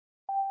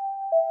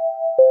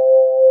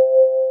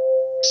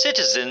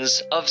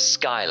Citizens of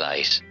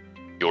Skylight,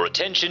 your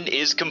attention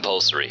is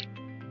compulsory.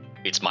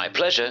 It's my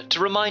pleasure to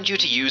remind you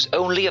to use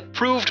only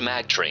approved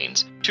mag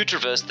trains to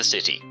traverse the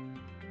city.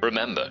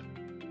 Remember,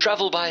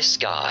 travel by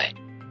sky.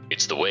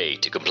 It's the way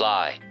to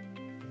comply.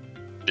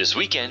 This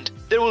weekend,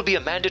 there will be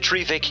a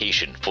mandatory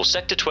vacation for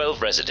Sector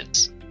 12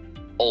 residents.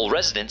 All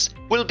residents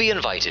will be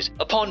invited,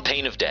 upon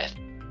pain of death,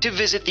 to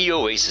visit the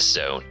Oasis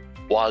Zone,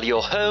 while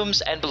your homes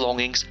and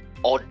belongings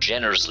are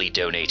generously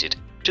donated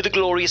to the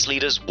Glorious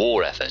Leader's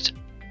war effort.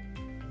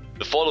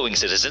 The following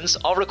citizens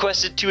are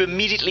requested to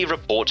immediately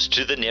report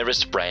to the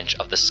nearest branch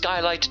of the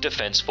Skylight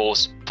Defense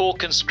Force for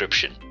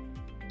conscription.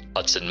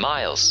 Hudson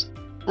Miles,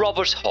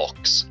 Robert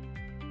Hawkes,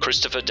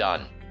 Christopher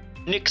Dunn,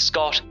 Nick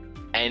Scott,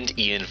 and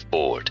Ian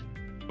Ford.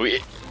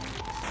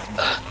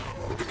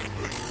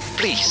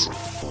 Please,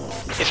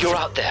 if you're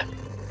out there,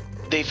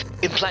 they've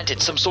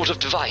implanted some sort of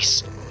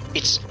device.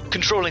 It's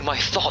controlling my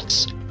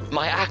thoughts,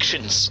 my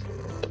actions.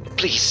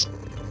 Please,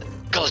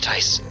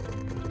 Gullitice,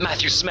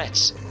 Matthew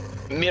Smets,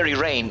 Mary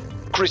Rain,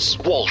 Chris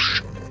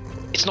Walsh.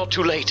 It's not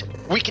too late.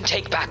 We can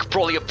take back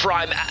Prolia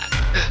Prime.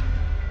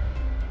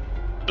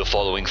 The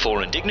following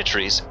foreign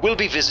dignitaries will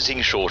be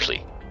visiting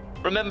shortly.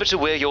 Remember to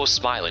wear your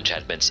smile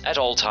enchantments at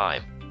all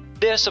time.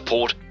 Their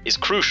support is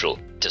crucial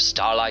to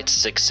Starlight's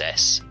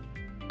success.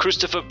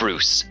 Christopher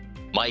Bruce,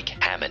 Mike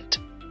Hammond,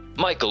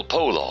 Michael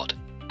Pollard,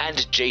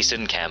 and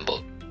Jason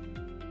Campbell.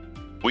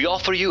 We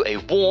offer you a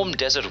warm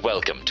desert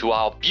welcome to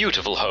our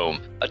beautiful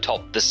home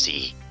atop the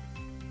sea.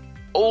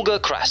 Olga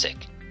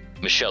Krasik,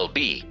 Michelle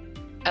B.,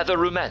 Heather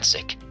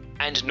Romancic,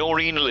 and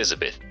Noreen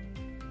Elizabeth.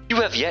 You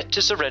have yet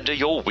to surrender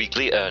your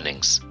weekly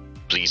earnings.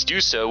 Please do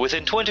so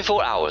within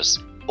 24 hours,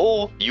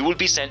 or you will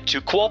be sent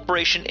to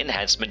Cooperation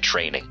Enhancement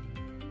Training.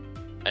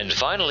 And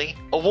finally,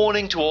 a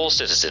warning to all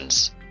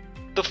citizens.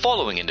 The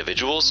following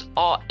individuals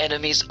are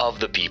enemies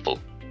of the people: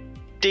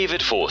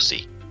 David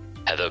Forsey,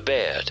 Heather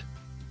Baird,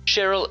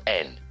 Cheryl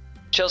N.,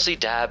 Chelsea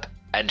Dabb,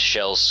 and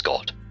Shell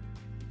Scott.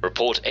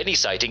 Report any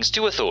sightings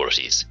to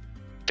authorities.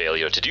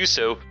 Failure to do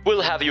so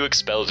will have you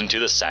expelled into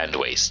the sand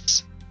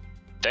wastes.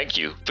 Thank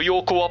you for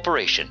your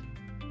cooperation.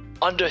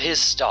 Under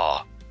his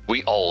star,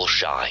 we all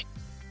shine.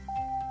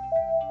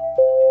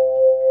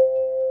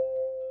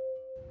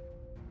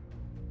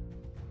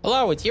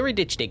 Hello, it's Yuri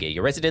Ditchdigger,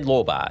 your resident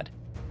lawbard.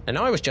 And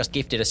I was just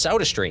gifted a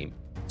soda stream,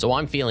 so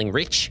I'm feeling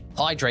rich,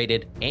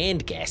 hydrated,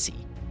 and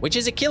gassy, which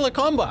is a killer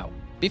combo.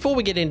 Before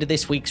we get into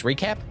this week's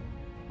recap,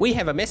 we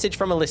have a message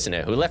from a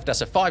listener who left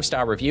us a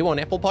 5-star review on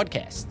Apple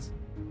Podcasts.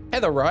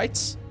 Heather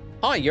writes,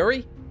 "Hi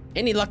Yuri,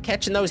 any luck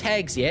catching those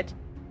hags yet?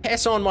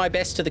 Pass on my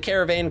best to the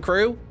caravan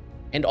crew.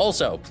 And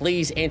also,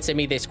 please answer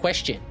me this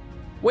question.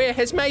 Where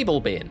has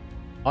Mabel been?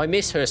 I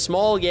miss her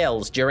small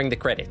yells during the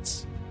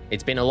credits.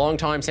 It's been a long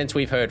time since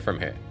we've heard from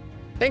her.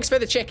 Thanks for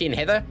the check-in,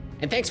 Heather,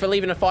 and thanks for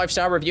leaving a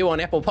 5-star review on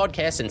Apple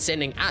Podcasts and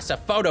sending us a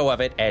photo of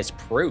it as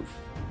proof.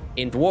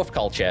 In dwarf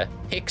culture,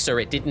 pics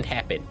or it didn't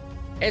happen.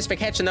 As for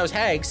catching those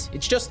hags,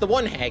 it's just the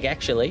one hag,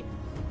 actually.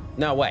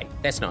 No, wait,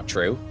 that's not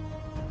true.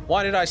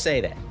 Why did I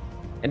say that?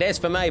 And as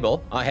for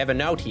Mabel, I have a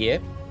note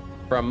here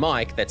from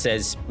Mike that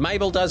says,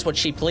 Mabel does what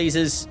she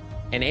pleases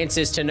and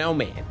answers to no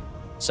man.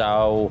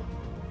 So,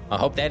 I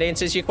hope that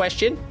answers your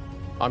question.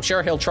 I'm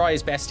sure he'll try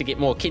his best to get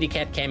more kitty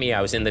cat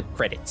cameos in the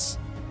credits.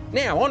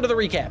 Now, on to the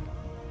recap.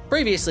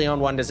 Previously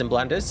on Wonders and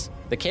Blunders,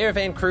 the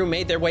caravan crew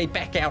made their way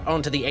back out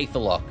onto the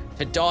Aetherlock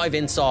to dive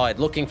inside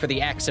looking for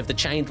the axe of the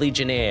Chained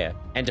Legionnaire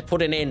and to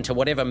put an end to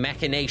whatever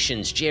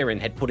machinations Jaren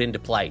had put into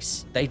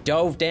place. They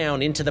dove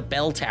down into the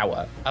bell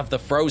tower of the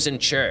Frozen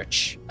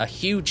Church, a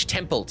huge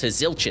temple to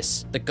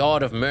Zilchus, the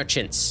god of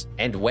merchants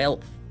and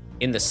wealth,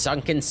 in the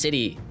sunken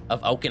city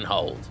of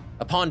Oakenhold.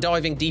 Upon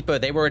diving deeper,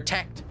 they were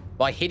attacked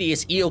by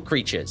hideous eel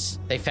creatures.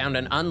 They found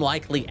an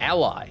unlikely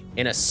ally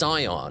in a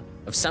scion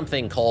of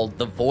something called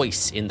the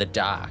Voice in the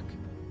Dark,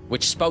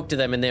 which spoke to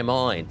them in their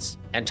minds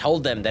and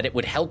told them that it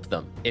would help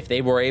them if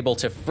they were able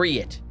to free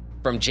it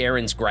from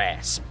Jaren's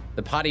grasp.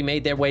 The party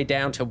made their way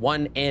down to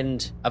one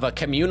end of a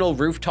communal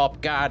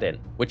rooftop garden,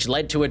 which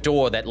led to a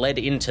door that led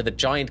into the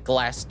giant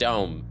glass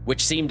dome,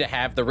 which seemed to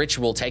have the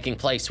ritual taking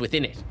place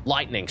within it,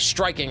 lightning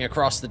striking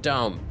across the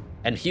dome,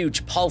 and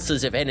huge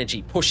pulses of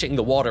energy pushing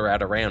the water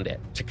out around it.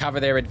 To cover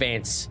their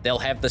advance, they'll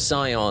have the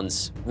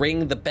Scions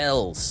ring the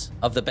bells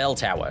of the bell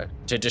tower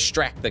to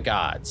distract the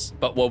guards,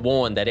 but were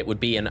warned that it would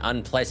be an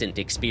unpleasant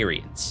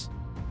experience.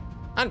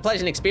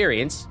 Unpleasant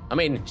experience? I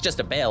mean, it's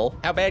just a bell.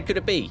 How bad could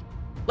it be?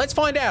 Let's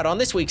find out on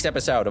this week's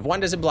episode of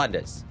Wonders and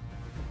Blunders.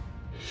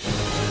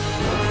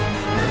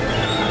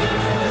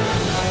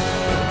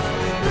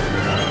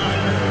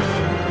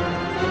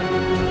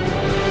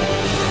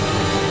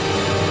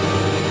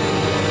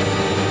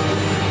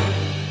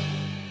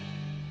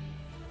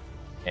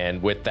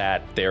 And with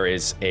that, there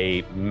is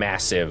a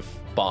massive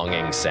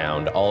bonging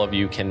sound. All of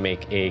you can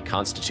make a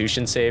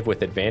Constitution save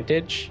with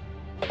advantage.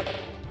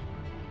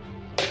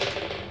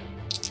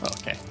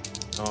 Okay.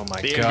 Oh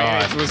my The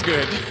god. advantage was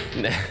good.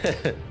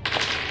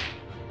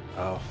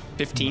 Oh.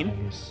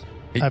 15?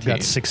 I've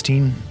got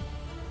 16.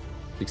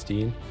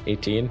 16,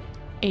 18.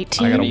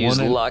 18. I got a Use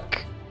 1 and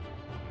luck.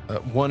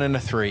 1 and a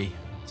 3.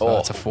 So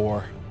that's a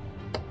 4.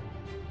 Oh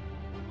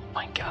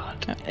my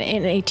god.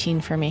 An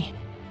 18 for me.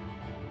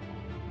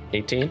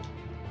 18?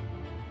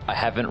 I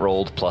haven't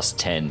rolled plus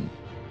 10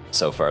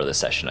 so far this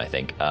session, I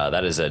think.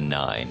 That is a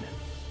 9.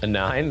 A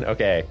 9?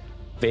 Okay.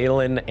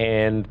 Valen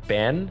and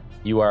Ben,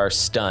 you are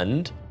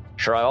stunned.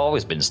 Sure, I've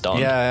always been stunned.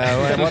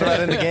 Yeah, what about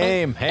in the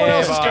game? Hey, boy.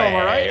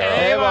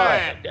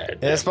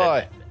 Yes,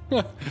 boy.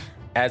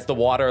 As the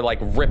water like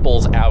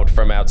ripples out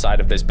from outside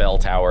of this bell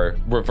tower,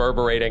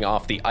 reverberating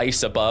off the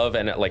ice above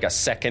and like a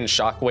second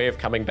shockwave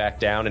coming back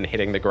down and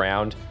hitting the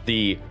ground,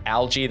 the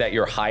algae that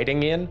you're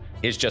hiding in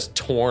is just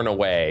torn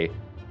away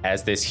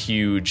as this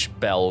huge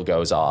bell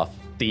goes off.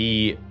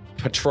 The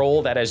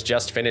patrol that has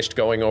just finished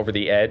going over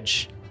the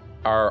edge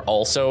are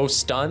also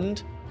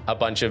stunned. A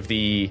bunch of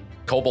the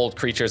kobold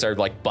creatures are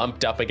like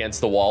bumped up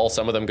against the wall.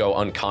 Some of them go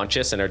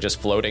unconscious and are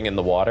just floating in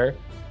the water.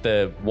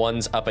 The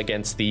ones up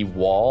against the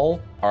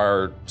wall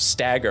are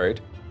staggered,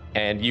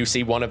 and you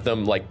see one of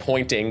them like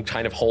pointing,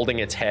 kind of holding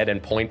its head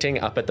and pointing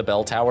up at the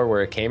bell tower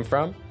where it came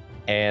from.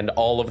 And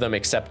all of them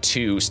except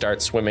 2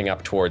 start swimming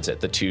up towards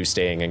it, the 2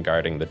 staying and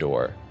guarding the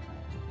door.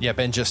 Yeah,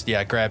 Ben just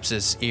grabs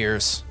his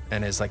ears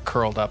and is like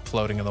curled up,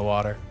 floating in the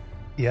water.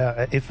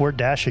 Yeah, if we're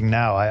dashing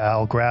now,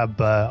 I'll grab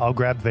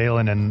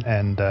Valen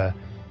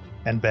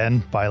and Ben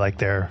by like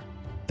their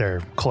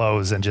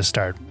clothes and just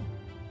start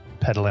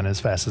pedaling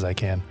as fast as I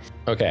can.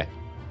 Okay.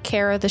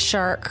 Kara the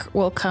shark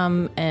will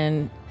come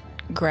and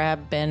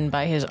grab Ben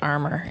by his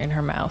armor in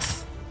her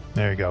mouth.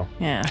 There you go.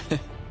 Yeah.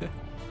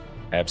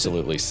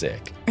 Absolutely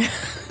sick.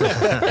 What's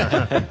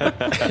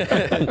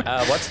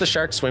the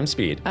shark swim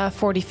speed?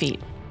 40 feet.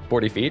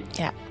 40 feet?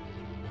 Yeah.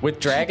 With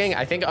dragging,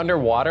 I think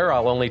underwater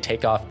I'll only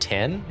take off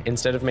 10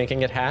 instead of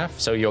making it half,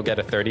 so you'll get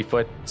a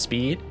 30-foot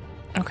speed.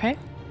 Okay.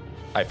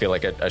 I feel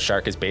like a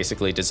shark is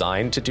basically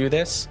designed to do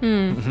this.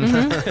 I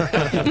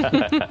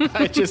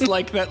just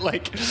like that,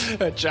 like,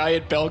 a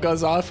giant bell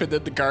goes off and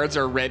then the guards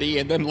are ready,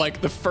 and then,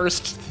 like, the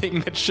first thing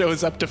that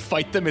shows up to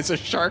fight them is a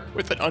shark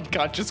with an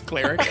unconscious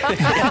cleric.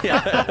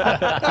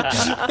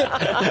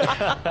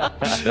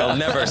 They'll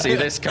never see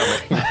this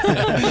coming.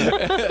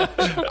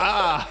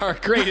 Our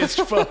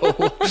greatest foe.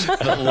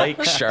 The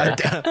lake shark.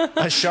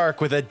 A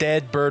shark with a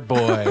dead bird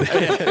boy.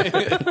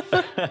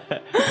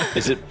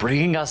 Is it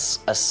bringing us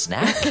a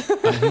snack?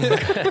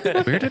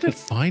 Where did it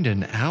find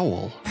an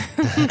owl?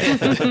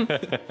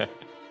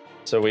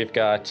 So we've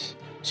got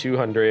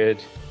 200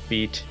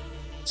 feet.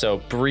 So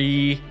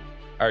Bree,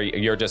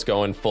 you're just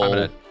going I'm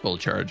at full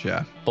charge,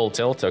 yeah. full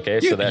tilt? Okay,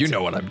 so that's You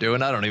know what I'm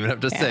doing. I don't even have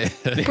to say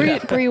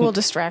it. Bree will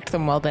distract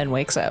them while Ben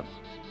wakes up.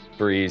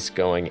 Bree's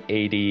going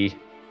 80.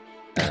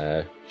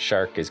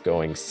 Shark is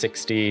going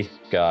 60.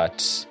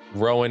 Got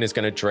Rowan is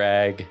going to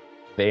drag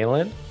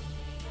Valen.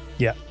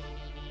 Yeah.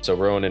 So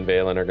Rowan and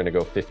Valen are going to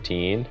go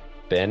 15.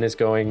 Ben is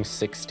going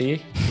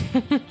 60.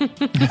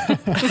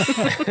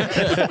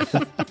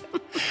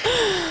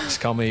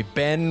 Just call me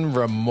Ben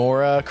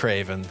Remora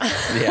Craven.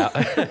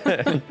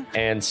 Yeah.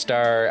 And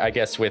Star, I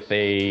guess with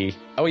a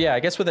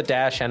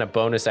dash and a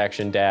bonus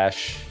action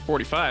dash.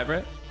 45,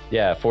 right?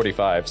 Yeah,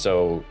 45.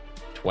 So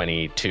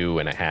 22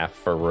 and a half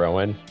for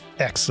Rowan.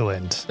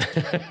 Excellent.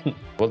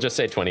 We'll just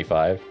say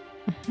 25.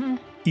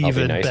 Even I'll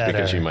be nice better.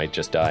 because you might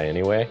just die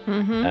anyway.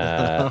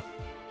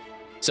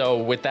 So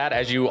with that,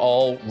 as you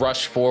all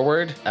rush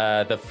forward,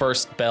 the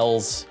first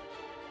bell's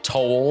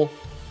toll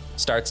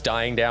starts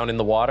dying down in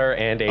the water,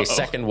 and a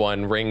second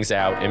one rings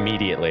out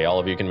immediately. All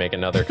of you can make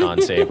another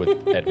con save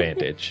with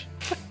advantage.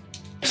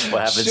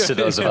 What happens to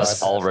those of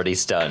us already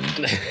stunned?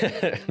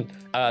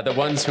 The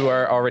ones who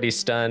are already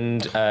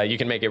stunned, you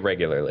can make it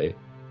regularly.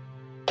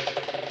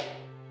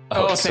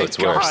 Oh, so thank it's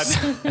worse.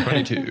 God.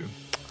 22.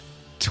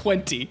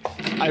 20.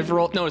 I've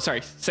rolled, no,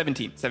 sorry,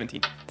 17.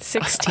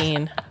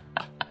 16.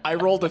 I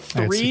rolled a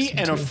 3 16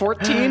 and a too.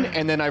 14,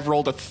 and then I've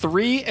rolled a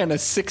 3 and a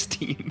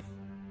 16.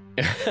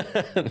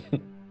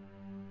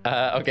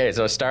 Okay,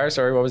 so Star,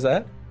 sorry, what was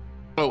that?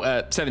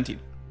 17.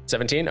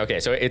 17? Okay,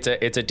 so it's a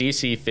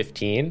DC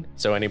 15.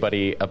 So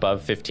anybody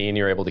above 15,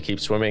 you're able to keep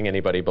swimming.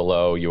 Anybody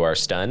below, you are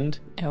stunned.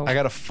 Oh, I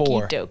got a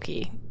 4.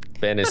 Dokie.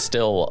 Ben is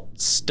still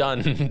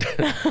stunned.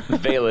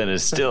 Valen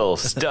is still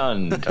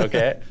stunned.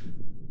 Okay.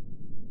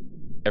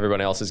 Everyone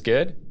else is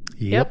good?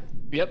 Yep.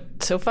 Yep.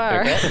 So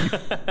far.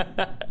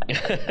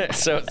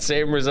 So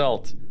same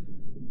result.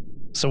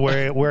 So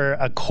we're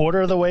a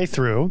quarter of the way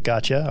through.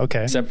 Gotcha.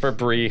 Okay. Except for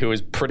Bree, who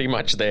is pretty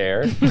much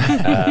there.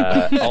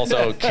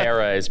 Also,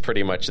 Kara is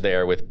pretty much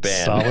there with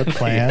Ben. Solid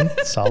plan.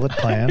 Solid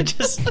plan.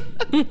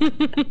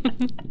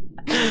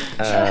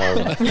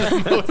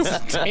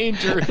 Most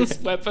dangerous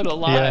weapon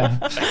alive.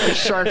 Yeah. A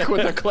shark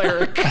with a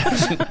cleric.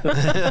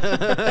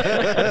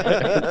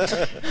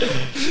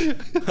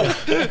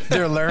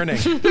 They're learning.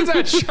 Does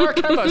that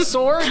shark have a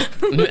sword?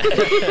 No,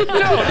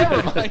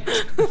 never mind.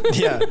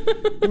 Yeah.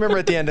 Remember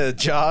at the end of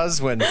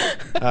Jaws when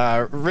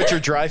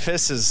Richard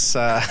Dreyfuss is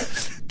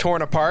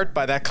torn apart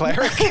by that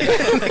cleric?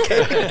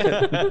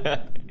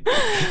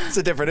 It's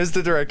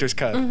the director's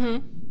cut.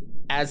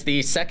 As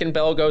the second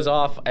bell goes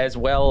off as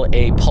well,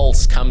 a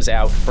pulse comes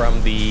out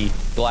from the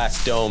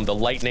glass dome, the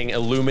lightning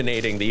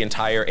illuminating the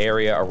entire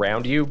area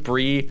around you.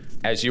 Bree,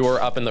 as you're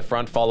up in the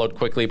front, followed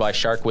quickly by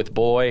Shark with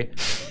Boy,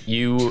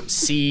 you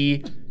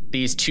see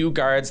these two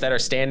guards that are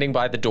standing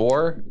by the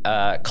door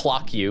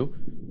clock you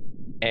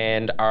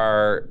and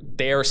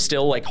they're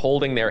still like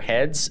holding their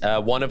heads.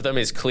 One of them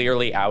is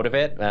clearly out of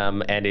it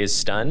and is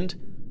stunned,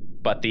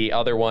 but the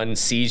other one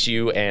sees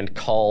you and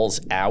calls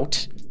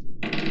out.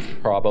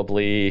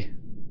 Probably...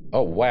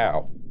 Oh,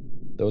 wow.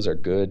 Those are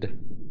good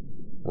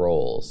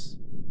rolls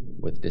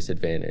with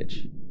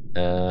disadvantage.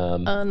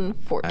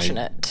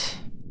 Unfortunate.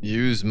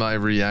 Use my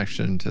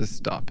reaction to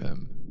stop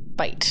him.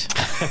 Bite.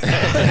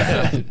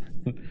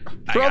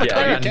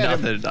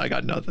 I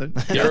got nothing.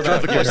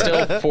 You're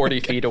still 40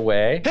 feet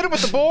away. Hit him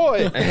with the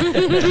boy!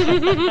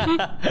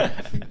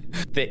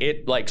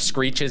 It like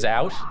screeches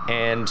out,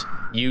 and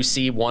you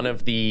see one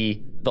of the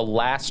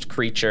last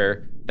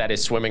creature that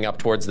is swimming up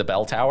towards the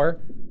bell tower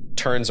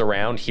turns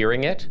around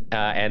hearing it,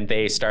 and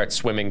they start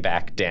swimming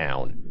back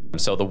down.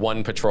 So the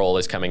one patrol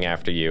is coming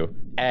after you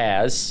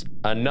as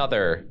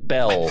another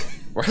bell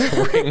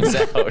rings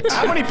out.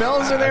 How many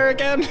bells are there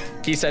again?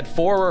 He said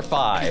 4 or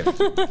 5.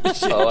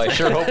 Oh, I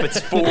sure hope it's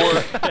 4.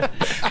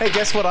 Hey,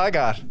 guess what I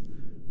got?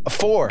 A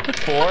 4.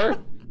 4?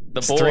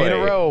 The boy. 3 in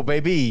a row,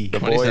 baby. The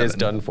boy is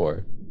done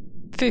for.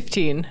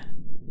 15.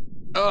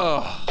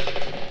 Oh.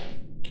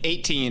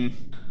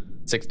 18.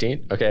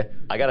 16? Okay.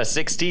 I got a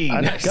 16.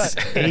 I got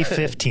a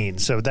 15,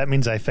 so that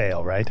means I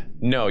fail, right?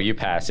 No, you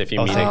pass if you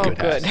meet thank it.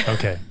 goodness.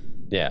 Okay.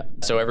 Yeah.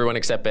 So everyone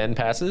except Ben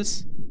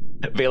passes?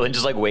 Valen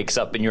just like wakes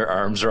up in your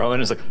arms,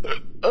 Rowan, and is like,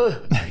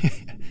 ugh.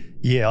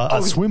 Yeah,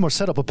 I'll swim or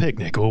set up a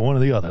picnic or one or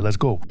the other. Let's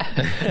go.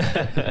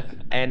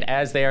 And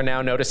as they are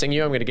now noticing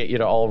you, I'm going to get you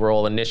to all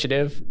roll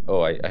initiative.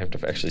 Oh, I have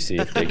to actually see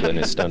if Diglin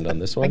is stunned on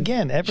this one.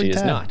 Again, every she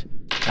time. She is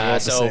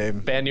not. So, same.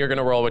 Ben, you're going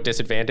to roll with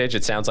disadvantage.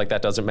 It sounds like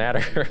that doesn't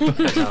matter.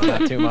 No,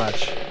 not too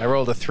much. I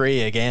rolled a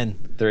 3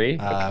 again. 3?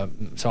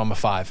 So I'm a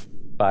 5.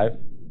 5?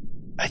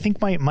 I think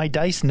my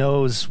dice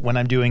knows when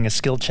I'm doing a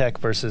skill check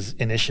versus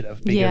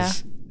initiative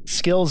because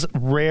skills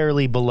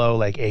rarely below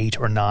like 8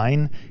 or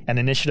 9 and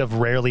initiative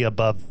rarely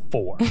above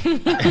 4.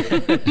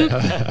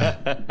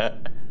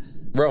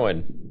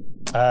 Rowan.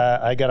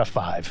 I got a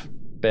 5.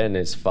 Ben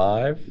is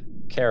 5.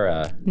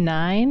 Kara.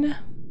 9.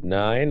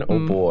 9.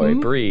 Oh boy.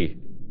 Bree.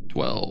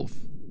 12.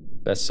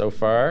 Best so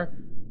far.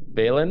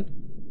 Valen.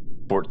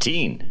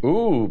 14.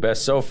 Ooh,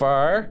 best so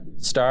far.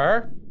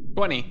 Star.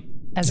 20.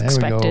 As There we go.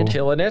 expected.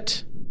 Killing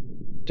it.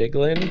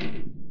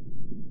 Diglin.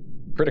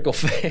 Critical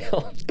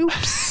fail.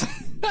 Oops.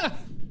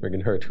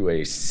 Bringing her to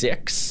a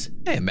 6.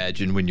 I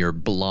imagine when you're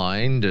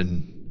blind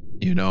and,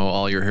 you know,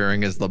 all you're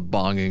hearing is the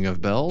bonging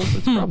of bells,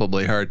 it's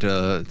probably hard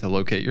to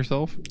locate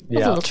yourself. A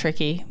little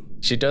tricky.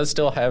 She does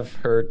still have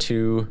her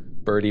 2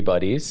 birdie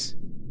buddies.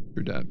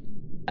 True that.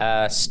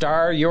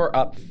 Star, you're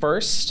up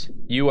first.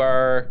 You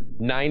are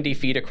 90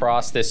 feet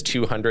across this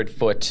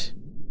 200-foot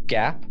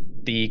gap.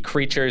 The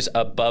creatures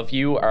above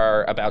you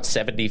are about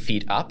 70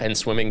 feet up and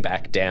swimming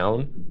back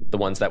down, the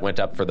ones that went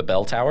up for the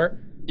bell tower.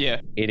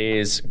 Yeah. It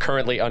is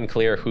currently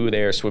unclear who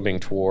they are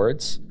swimming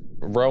towards.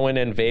 Rowan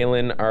and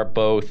Valen are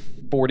both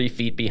 40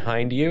 feet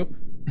behind you.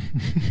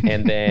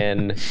 And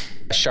then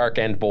Shark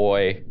and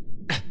Boy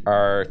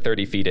are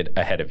 30 feet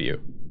ahead of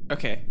you.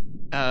 Okay.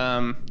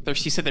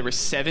 She said they were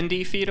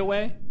 70 feet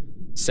away?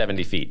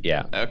 70 feet,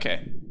 yeah.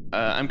 Okay.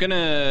 I'm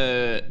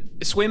gonna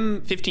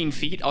swim 15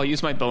 feet. I'll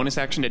use my bonus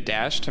action to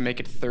dash to make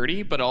it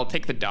 30, but I'll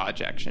take the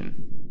dodge action.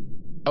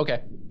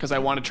 Okay. Because I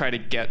want to try to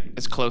get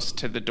as close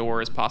to the door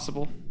as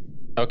possible.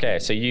 Okay,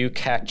 so you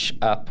catch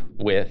up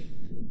with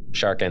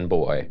Shark and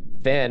Boy.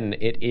 Then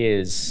it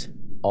is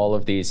all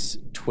of these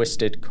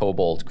twisted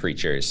kobold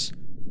creatures,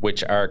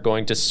 which are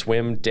going to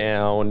swim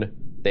down.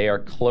 They are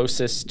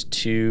closest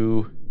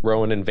to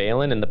Rowan and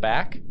Valen in the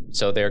back,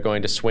 so they're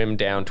going to swim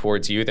down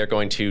towards you. They're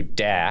going to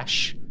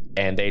dash,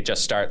 and they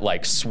just start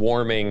like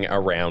swarming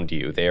around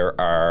you. There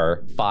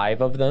are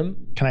 5 of them.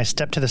 Can I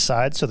step to the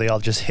side so they all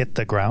just hit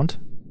the ground?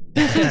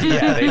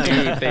 Yeah,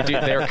 they do.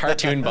 They're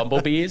cartoon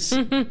bumblebees.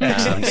 So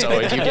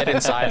if you get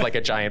inside like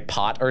a giant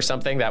pot or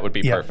something, that would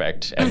be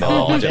perfect. And they'll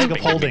all just Bag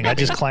of holding. I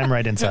just climb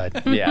right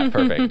inside. Yeah,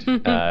 perfect.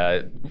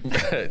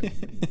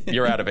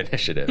 You're out of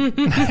initiative.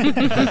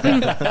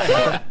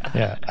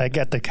 Yeah, I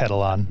get the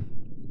kettle on.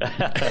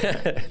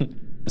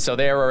 So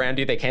they're around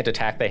you. They can't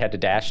attack. They had to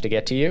dash to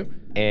get to you.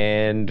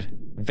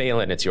 And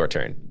Valen, it's your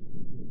turn.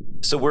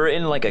 So we're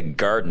in like a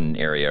garden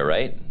area,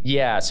 right?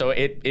 Yeah, so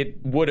it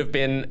would have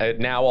been,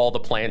 now all the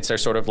plants are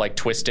sort of like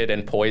twisted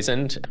and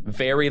poisoned.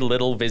 Very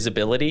little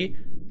visibility.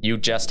 You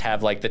just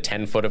have like the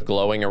 10 foot of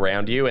glowing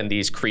around you, and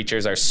these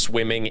creatures are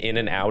swimming in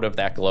and out of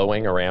that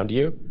glowing around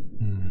you.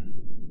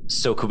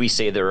 So could we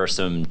say there are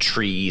some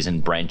trees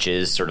and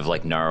branches sort of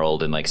like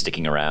gnarled and like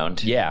sticking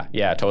around?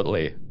 Yeah,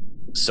 totally.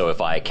 So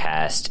if I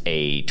cast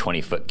a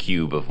 20-foot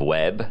cube of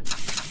web,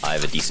 I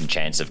have a decent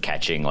chance of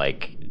catching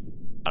like,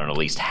 I don't know, at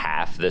least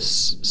half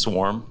this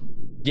swarm?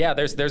 Yeah,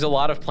 there's a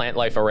lot of plant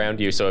life around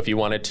you, so if you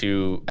wanted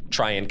to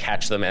try and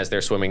catch them as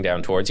they're swimming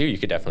down towards you, you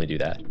could definitely do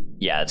that.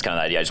 Yeah, that's kind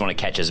of the idea. I just want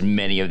to catch as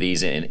many of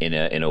these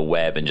in a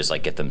web and just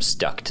like get them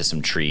stuck to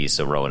some trees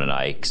so Rowan and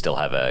I still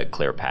have a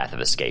clear path of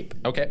escape.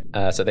 Okay,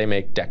 so they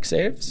make dex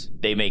saves?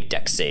 They make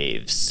dex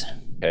saves.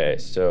 Okay,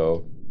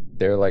 so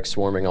they're like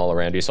swarming all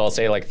around you. So I'll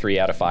say like 3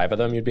 out of 5 of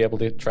them you'd be able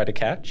to try to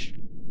catch.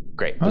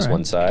 Great. Just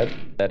one side.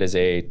 That is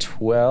a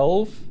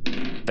 12.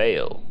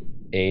 Fail.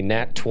 A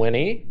nat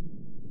 20.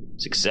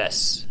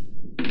 Success.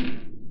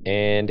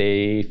 And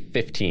a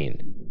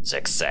 15.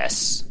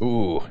 Success.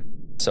 Ooh.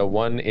 So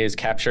one is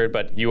captured,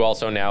 but you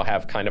also now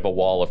have kind of a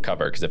wall of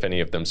cover, because if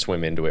any of them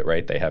swim into it,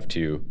 right, they have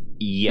to...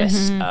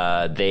 Yes,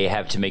 they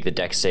have to make the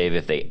dex save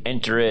if they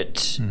enter it.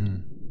 Mm-hmm.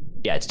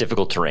 Yeah, it's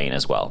difficult terrain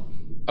as well.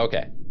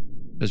 Okay.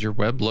 Does your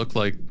web look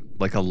like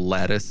a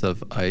lattice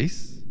of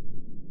ice?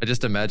 I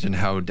just imagine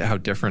how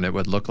different it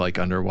would look like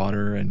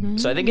underwater.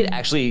 And So I think it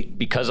actually,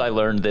 because I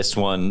learned this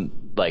one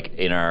like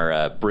in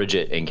our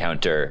Bridget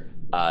encounter,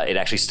 it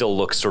actually still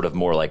looks sort of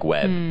more like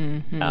web.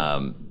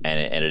 And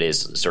it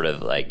is sort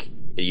of like,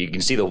 you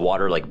can see the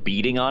water like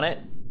beating on it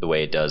the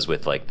way it does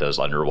with like those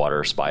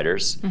underwater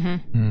spiders.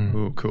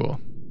 Ooh,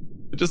 cool.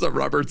 Just that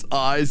Robert's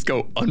eyes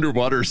go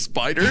underwater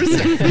spiders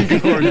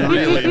going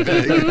really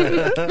big.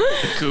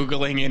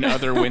 Googling in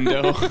other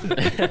window.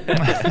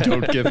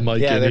 Don't give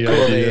Mike Yeah, any they're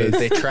cool. ideas.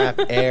 They trap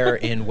air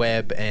in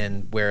web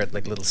and wear it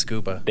like little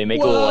scuba. They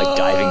make little like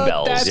diving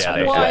bells. That's Yeah,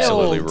 they wild.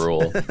 Absolutely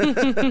rule.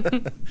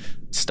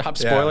 Stop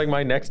spoiling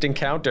my next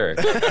encounter.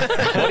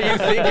 What do you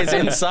think is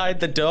inside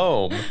the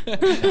dome?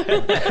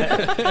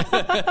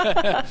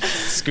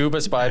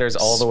 Scuba spiders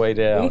all the way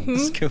down.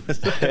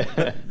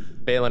 Scuba.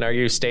 Balin, are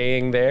you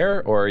staying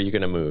there or are you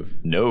going to move?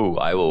 No,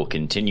 I will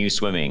continue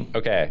swimming.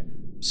 Okay.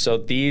 So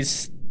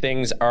these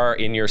things are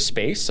in your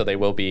space, so they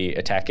will be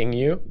attacking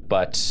you,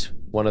 but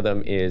one of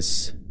them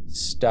is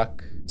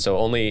stuck. So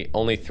only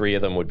 3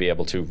 of them would be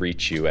able to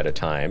reach you at a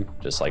time,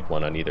 just like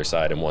one on either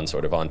side and one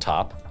sort of on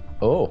top.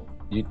 Oh,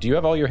 do you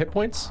have all your hit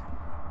points?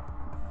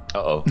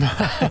 Uh-oh.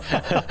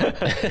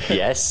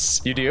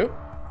 Yes. You do?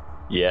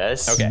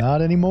 Yes. Okay.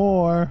 Not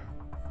anymore.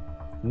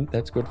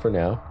 That's good for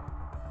now.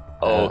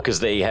 Oh, because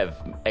they have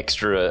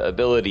extra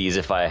abilities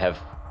if I have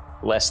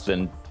less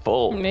than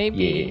full.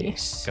 Maybe.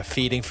 Yes. A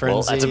feeding frenzy.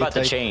 Well, that's about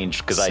to type change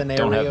because I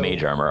don't have scenario.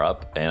 mage armor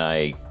up and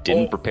I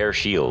didn't prepare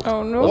shield.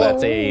 Oh no. Well,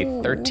 that's a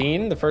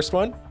 13, the first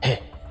one.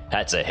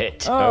 That's a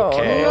hit.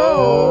 Okay.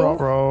 No.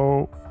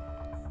 Row.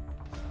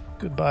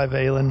 Goodbye,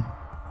 Valen.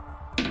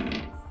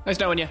 Nice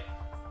knowing you.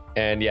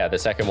 And yeah, the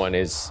second one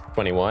is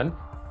 21.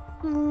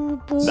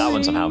 That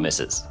one somehow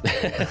misses.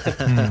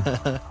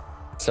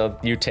 So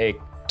you take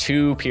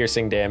 2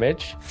 piercing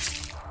damage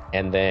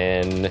and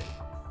then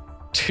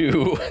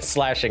 2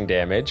 slashing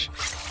damage.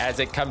 As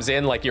it comes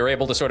in, like you're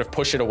able to sort of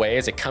push it away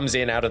as it comes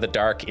in out of the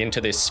dark into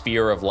this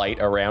sphere of light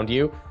around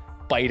you,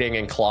 biting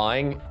and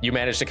clawing. You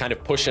manage to kind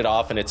of push it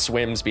off and it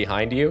swims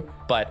behind you,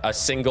 but a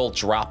single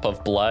drop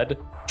of blood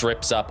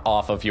drips up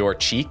off of your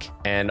cheek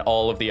and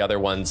all of the other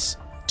ones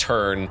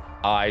turn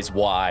eyes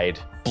wide,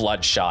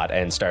 bloodshot,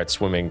 and start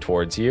swimming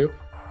towards you.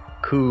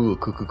 Cool.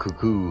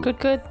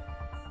 Good.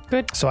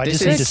 So I This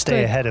just need is to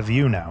stay good. ahead of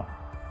you now.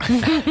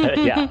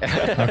 Yeah.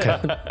 Okay.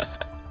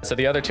 So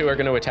the other 2 are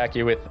going to attack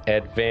you with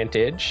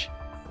advantage.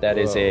 That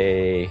is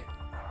a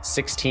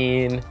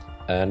 16,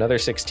 another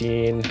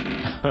 16,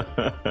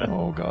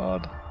 Oh,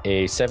 God.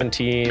 a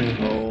 17,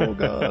 Oh,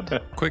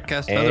 God. Quick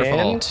cast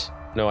Featherfall. and...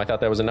 No, I thought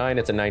that was a 9.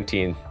 It's a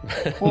 19.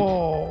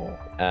 Oh.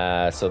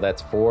 So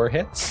that's 4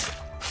 hits.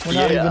 We're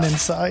not Yeah. even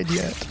inside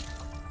yet.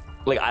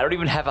 Like, I don't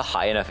even have a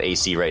high enough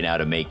AC right now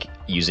to make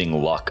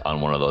using luck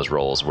on one of those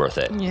rolls worth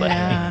it.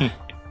 Yeah.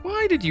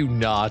 Why did you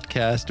not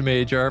cast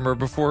mage armor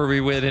before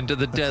we went into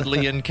the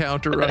deadly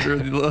encounter under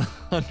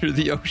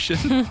the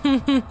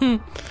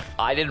ocean?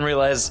 I didn't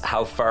realize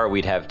how far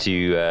we'd have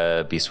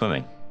to be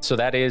swimming. So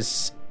that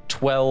is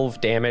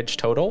 12 damage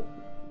total.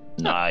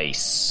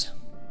 Nice.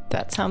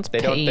 That sounds They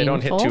painful.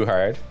 don't hit too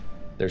hard.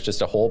 There's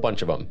just a whole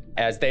bunch of them.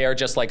 As they are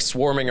just like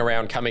swarming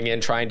around, coming in,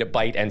 trying to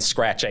bite and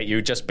scratch at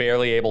you, just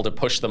barely able to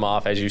push them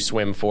off as you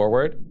swim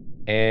forward.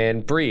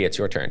 And Bree, it's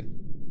your turn.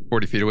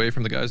 40 feet away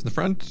from the guys in the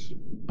front.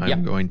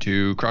 I'm going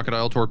to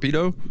Crocodile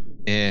Torpedo,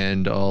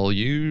 and I'll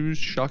use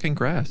Shocking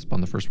Grasp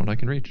on the first one I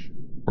can reach.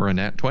 For a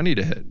nat 20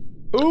 to hit.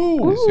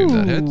 Ooh! I assume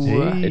that hits.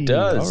 Hey, It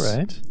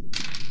does.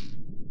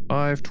 All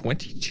right.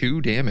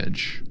 22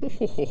 damage.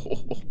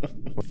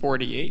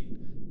 48.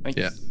 Nice.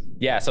 Yeah.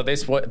 Yeah, so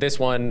this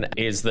one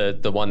is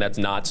the one that's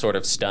not sort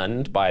of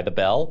stunned by the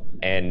bell,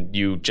 and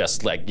you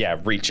just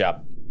reach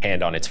up,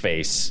 hand on its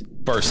face,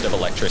 burst of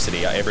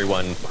electricity.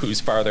 Everyone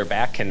who's farther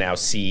back can now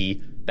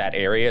see that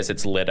area as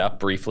it's lit up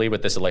briefly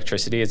with this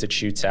electricity as it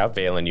shoots out.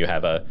 Valen, you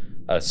have a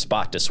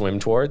spot to swim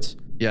towards.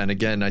 Yeah, and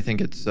again, I think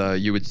it's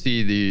you would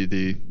see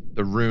the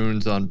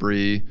runes on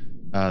Bree,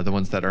 the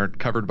ones that aren't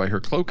covered by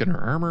her cloak and her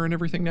armor and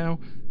everything now,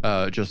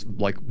 just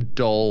like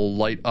dull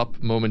light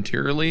up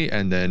momentarily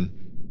and then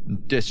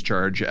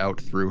discharge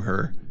out through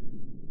her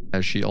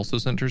as she also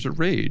centers a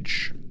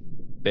rage.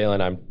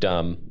 Valen, I'm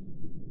dumb.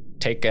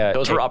 Take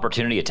Those were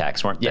opportunity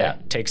attacks, weren't they? Yeah,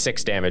 take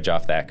 6 damage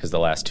off that because the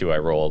last 2 I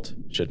rolled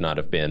should not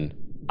have been.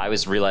 I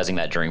was realizing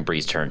that during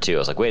Bree's turn too. I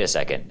was like, wait a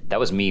second, that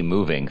was me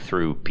moving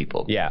through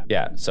people. Yeah.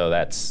 So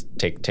that's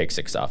take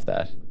 6 off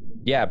that.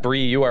 Yeah,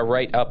 Bree, you are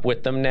right up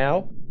with them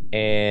now.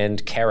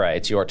 And Kara,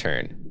 it's your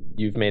turn.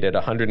 You've made it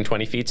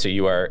 120 feet, so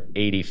you are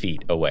 80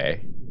 feet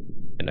away.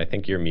 And I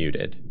think you're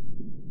muted.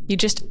 You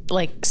just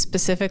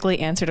specifically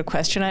answered a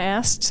question I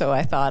asked, so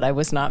I thought I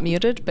was not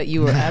muted, but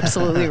you were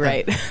absolutely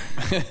right.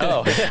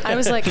 Oh. I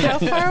was like, how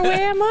far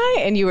away am I?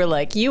 And you were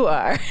like, you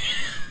are.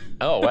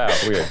 Oh, wow,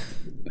 weird.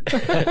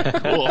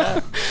 Cool.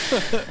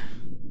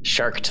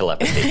 Shark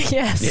telepathy.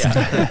 Yes.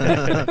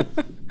 Yeah.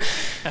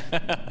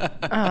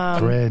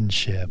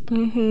 Friendship.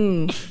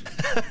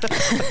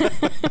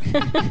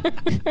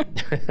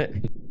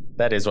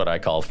 That is what I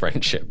call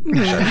friendship.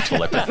 Shark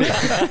telepathy.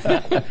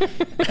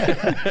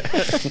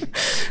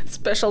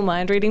 Special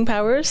mind reading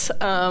powers.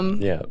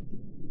 Yeah.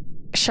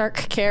 Shark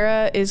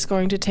Kara is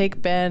going to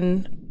take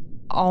Ben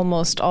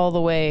almost all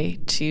the way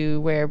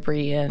to where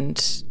Bree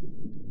and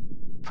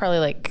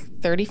probably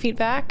 30 feet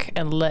back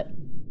and let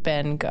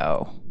Ben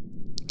go.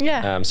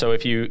 Yeah. So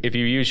if you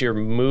use your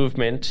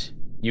movement,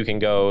 you can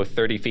go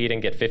 30 feet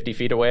and get 50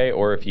 feet away,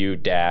 or if you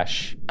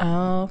dash,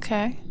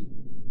 Okay.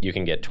 you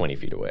can get 20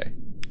 feet away.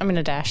 I'm going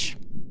to dash.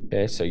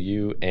 Okay, so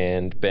you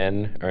and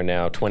Ben are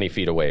now 20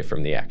 feet away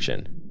from the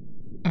action.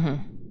 Mm-hmm.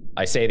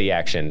 I say the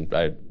action.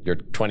 You're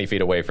 20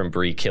 feet away from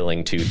Bree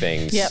killing 2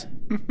 things. Yep.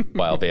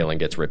 While Valen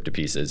gets ripped to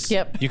pieces.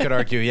 Yep. You could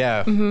argue,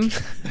 yeah,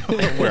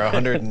 we're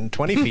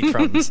 120 feet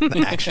from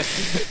the action.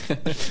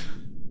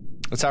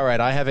 It's all right.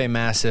 I have a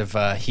massive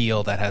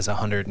heal that has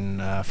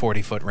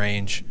 140-foot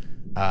range.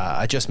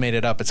 I just made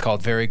it up. It's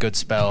called Very Good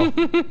Spell.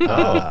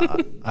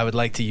 I would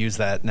like to use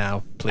that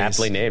now, please.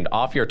 Aptly named.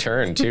 Off your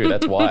turn, too.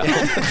 That's wild.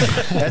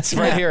 That's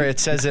right here. It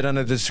says it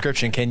under the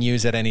description. Can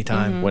use at any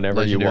time.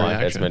 Whenever you Legendary want,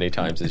 action. as many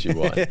times as you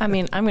want. I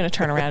mean, I'm going to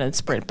turn around and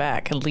sprint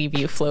back and leave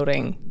you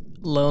floating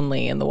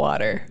lonely in the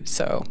water.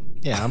 So,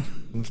 Yeah,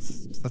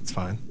 that's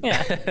fine.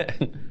 yeah.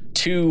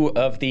 2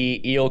 of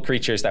the eel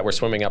creatures that were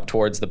swimming up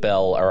towards the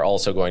bell are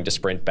also going to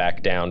sprint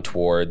back down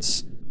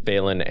towards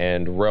Valen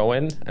and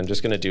Rowan. I'm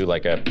just going to do a We're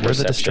the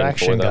perception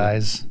distraction, for them.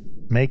 guys.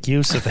 Make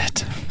use of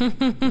it.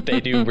 They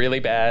do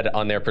really bad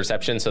on their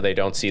perception, so they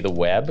don't see the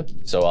web.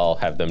 So I'll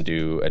have them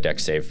do a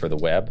dex save for the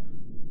web.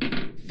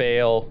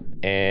 Fail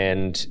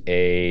and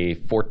a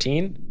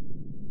 14.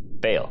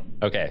 Fail.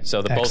 Okay,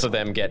 so both of Excellent.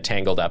 them get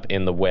tangled up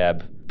in the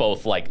web,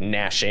 both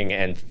gnashing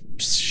and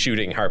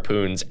shooting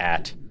harpoons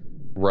at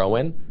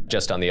Rowan,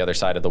 just on the other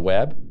side of the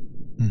web.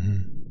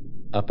 Mm-hmm.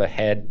 Up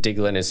ahead,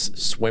 Diglin is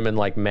swimming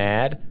like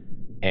mad.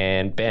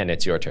 And Ben,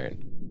 it's your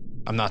turn.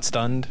 I'm not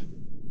stunned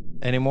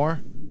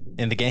anymore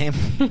in the game.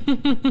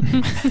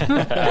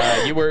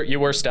 You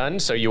were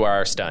stunned, so you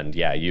are stunned.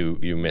 Yeah, you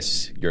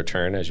miss your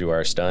turn as you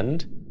are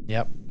stunned.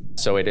 Yep.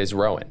 So it is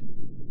Rowan.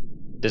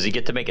 Does he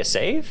get to make a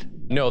save?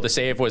 No, the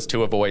save was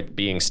to avoid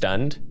being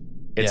stunned.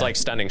 It's Yeah. like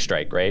stunning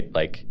strike, right?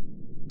 Like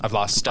I've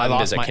lost. Stunned I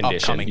lost is a my condition.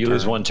 upcoming You turn.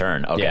 lose 1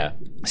 turn. Okay. yeah.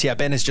 So yeah,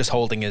 Ben is just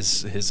holding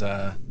his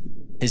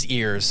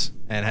ears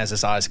and has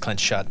his eyes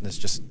clenched shut and is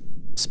just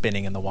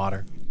spinning in the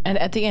water. And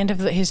at the end of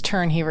his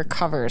turn, he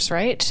recovers,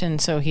 right?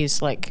 And so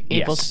he's able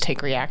Yes. to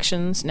take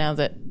reactions now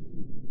that.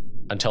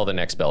 Until the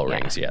next bell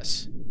rings,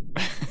 yes.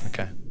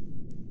 Okay.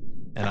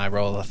 And I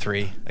roll a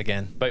 3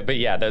 again. But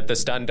yeah, the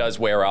stun does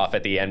wear off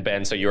at the end,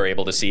 Ben, so you're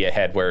able to see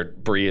ahead where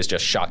Bree is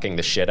just shocking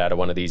the shit out of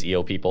one of these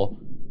eel people.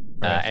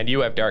 Right. And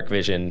you have dark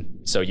vision,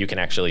 so you can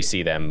actually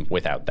see them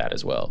without that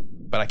as well.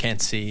 But I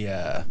can't see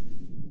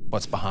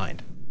what's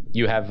behind.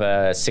 You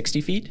have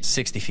 60 feet?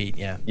 60 feet,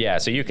 yeah. Yeah,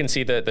 so you can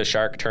see the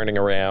shark turning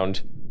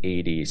around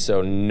 80.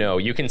 So no,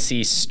 you can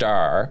see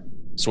Star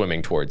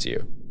swimming towards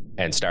you.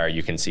 And Star,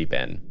 you can see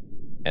Ben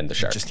and the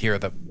shark. Just hear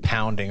the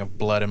pounding of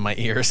blood in my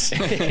ears.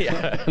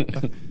 Yeah.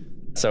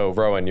 So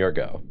Rowan, your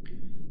go.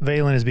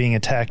 Valen is being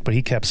attacked, but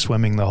he kept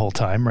swimming the whole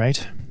time,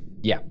 right?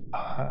 Yeah.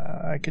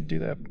 I could do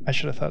that. I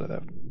should have thought of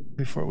that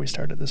before we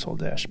started this whole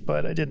dash,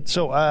 but I didn't.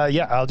 So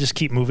yeah, I'll just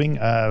keep moving,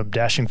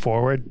 dashing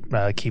forward,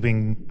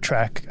 keeping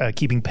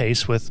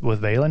pace with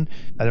Valen.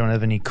 I don't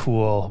have any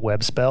cool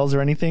web spells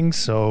or anything,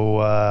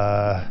 so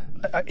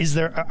is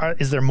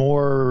there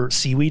more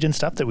seaweed and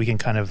stuff that we can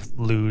kind of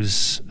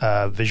lose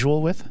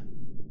visual with?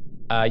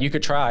 You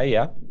could try,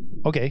 yeah.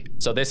 Okay.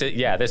 So this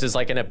is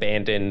like an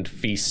abandoned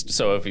feast.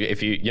 So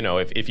if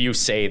you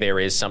say there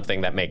is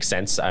something that makes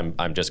sense,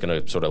 I'm just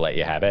going to sort of let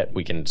you have it.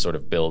 We can sort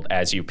of build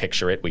as you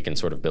picture it. We can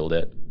sort of build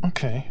it.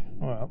 Okay.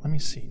 Well, let me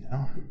see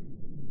now.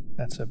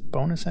 That's a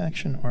bonus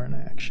action or an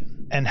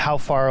action. And how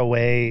far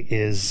away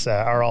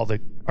are all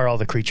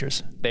the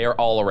creatures? They are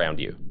all around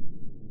you.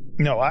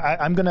 No,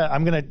 I'm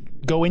gonna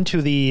go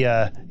into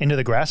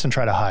the grass and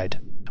try to hide.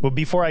 Well,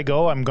 before I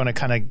go, I'm going to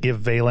kind of give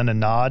Valen a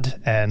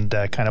nod and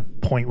kind of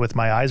point with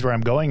my eyes where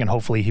I'm going, and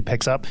hopefully he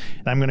picks up.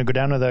 And I'm going to go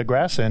down to the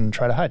grass and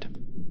try to hide.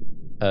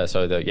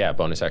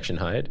 Bonus action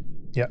hide.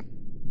 Yeah.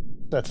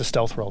 That's a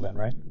stealth roll then,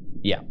 right?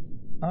 Yeah.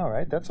 All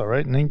right, that's all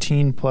right.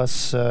 19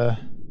 plus,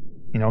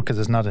 because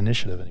it's not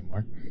initiative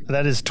anymore.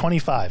 That is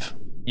 25.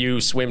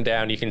 You swim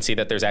down, you can see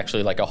that there's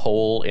actually like a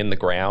hole in the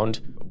ground,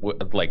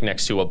 like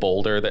next to a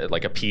boulder, that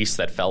like a piece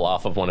that fell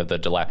off of one of the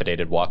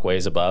dilapidated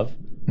walkways above.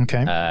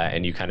 Okay.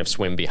 And you kind of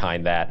swim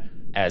behind that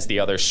as the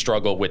others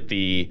struggle with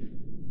the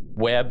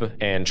web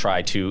and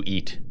try to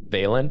eat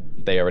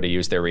Valen. They already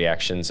used their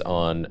reactions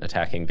on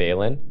attacking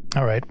Valen.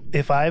 All right.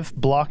 If I've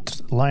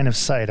blocked line of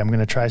sight, I'm going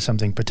to try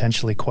something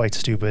potentially quite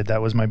stupid.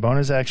 That was my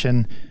bonus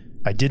action.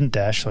 I didn't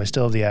dash, so I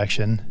still have the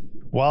action.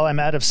 While I'm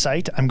out of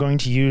sight, I'm going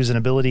to use an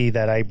ability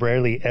that I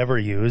rarely ever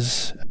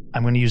use.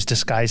 I'm going to use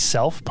Disguise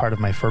Self, part of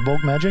my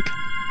Furbolg magic.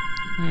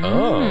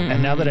 Oh.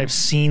 And now that I've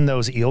seen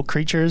those eel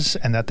creatures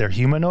and that they're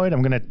humanoid,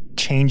 I'm going to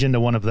change into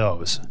one of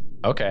those.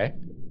 Okay.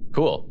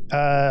 Cool.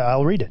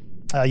 I'll read it.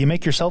 You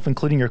make yourself,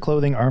 including your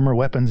clothing, armor,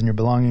 weapons, and your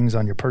belongings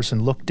on your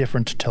person, look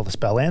different till the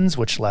spell ends,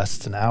 which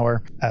lasts an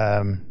hour.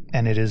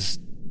 And it is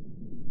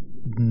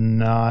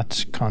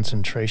not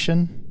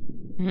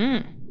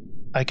concentration.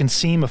 I can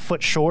seem a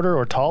foot shorter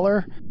or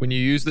taller. When you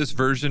use this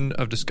version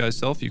of Disguise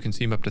Self, you can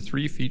seem up to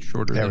 3 feet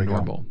shorter There than we go.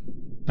 normal.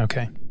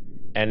 Okay.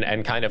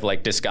 And kind of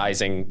like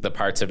disguising the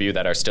parts of you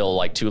that are still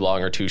like too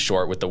long or too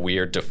short with the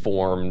weird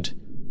deformed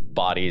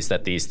bodies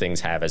that these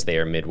things have as they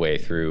are midway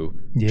through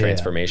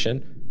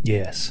transformation.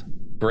 Yes.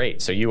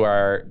 Great. So you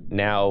are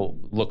now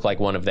look like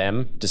one of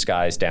them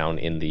disguised down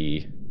in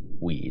the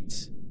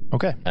weeds.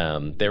 Okay.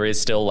 There is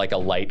still like a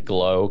light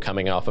glow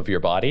coming off of your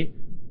body.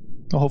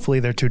 Well, hopefully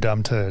they're too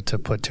dumb to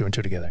put 2 and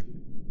 2 together.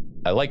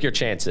 I like your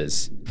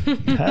chances.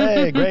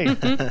 Hey, great.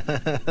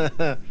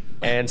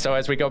 And so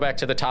as we go back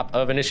to the top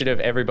of initiative,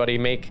 everybody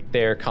make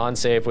their con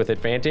save with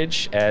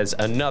advantage as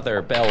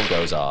another bell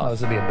goes off.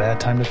 This would be a bad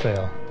time to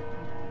fail.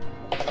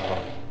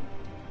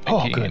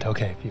 Oh, good.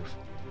 Okay. Phew.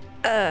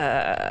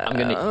 I'm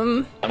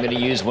gonna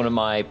use one of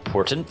my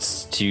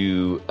portents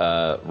to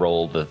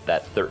roll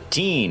that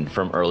 13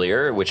 from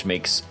earlier, which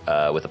makes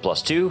with a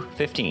 +2,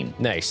 15.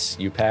 Nice.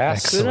 You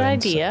pass. Good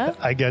idea.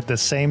 I get the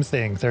same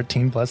thing,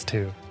 13 plus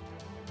 2.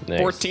 Nice.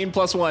 14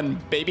 plus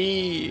 1,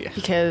 baby.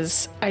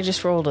 Because I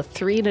just rolled a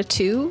 3 and a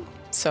 2,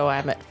 so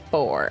I'm at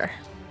 4.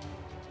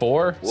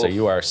 4. So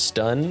you are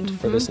stunned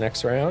for this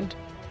next round.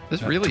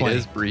 This really 20.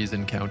 is Bree's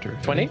encounter.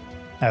 20.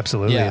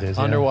 Absolutely, Yeah, it is.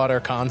 Yeah. underwater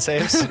con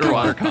saves.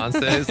 Underwater con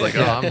saves. Like,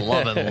 oh, I'm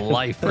loving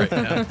life right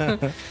now.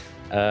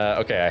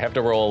 Okay, I have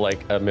to roll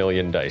like a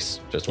million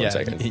dice. Just one Yeah,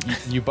 second.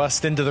 you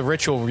bust into the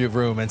ritual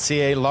room and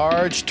see a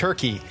large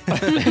turkey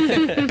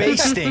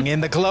basting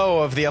in the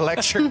glow of the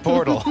electric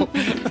portal.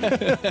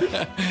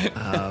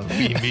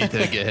 We meet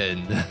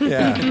again.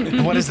 Yeah.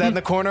 And what is that in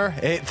the corner?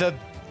 The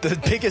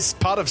biggest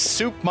pot of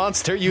soup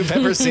monster you've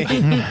ever seen.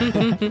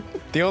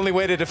 The only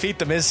way to defeat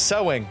them is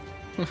sewing.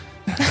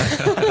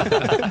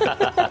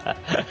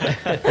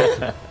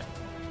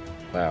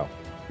 Wow.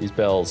 These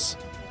bells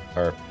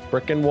are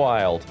frickin'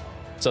 wild.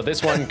 So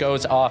this one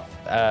goes off.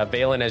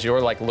 Valen, as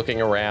you're like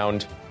looking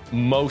around,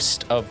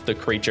 most of the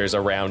creatures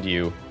around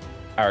you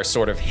are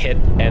sort of hit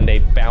and they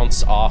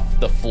bounce off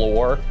the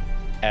floor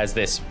as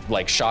this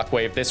like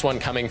shockwave. This one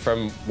coming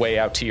from way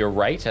out to your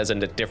right, as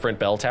in a different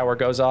bell tower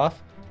goes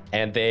off.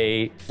 And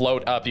they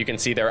float up. You can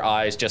see their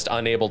eyes just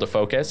unable to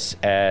focus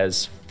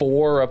as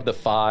 4 of the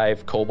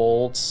 5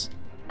 kobolds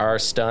are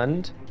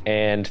stunned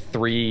and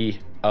 3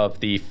 of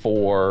the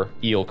 4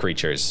 eel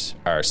creatures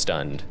are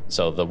stunned.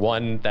 So the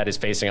one that is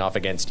facing off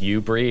against you,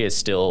 Bree, is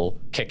still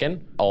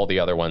kicking. All the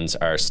other ones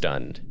are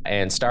stunned.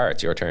 And Star,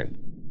 it's your turn.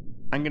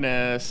 I'm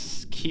gonna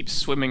keep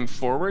swimming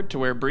forward to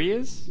where Bree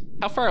is.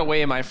 How far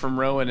away am I from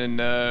Rowan and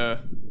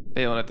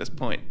Valen at this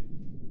point?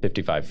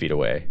 55 feet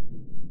away.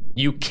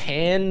 You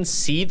can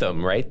see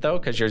them, right, though?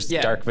 Because your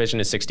dark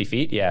vision is 60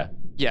 feet? Yeah.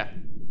 Yeah.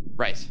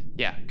 Right.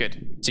 Yeah,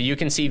 good. So you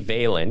can see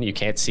Valen, you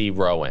can't see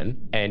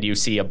Rowan, and you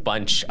see a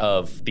bunch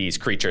of these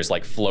creatures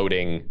like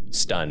floating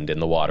stunned in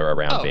the water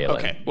around Valen.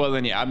 Okay. Well,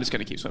 then, yeah, I'm just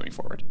going to keep swimming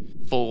forward.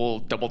 Full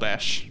double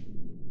dash.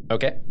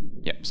 Okay.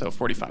 Yep, so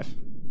 45.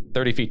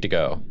 30 feet to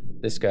go.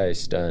 This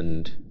guy's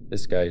stunned.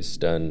 This guy's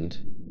stunned.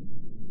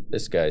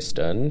 This guy's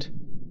stunned.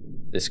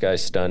 This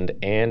guy's stunned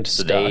and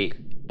So stuck.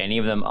 any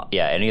of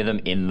them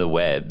in the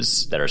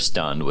webs that are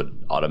stunned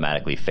would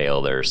automatically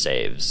fail their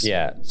saves.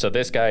 Yeah, so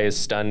this guy is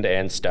stunned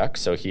and stuck,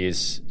 so he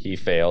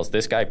fails.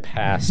 This guy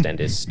passed and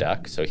is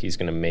stuck, so he's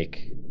going to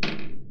make...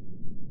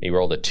 He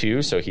rolled a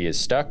 2, so he is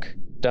stuck,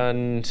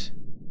 stunned.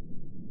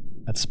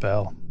 That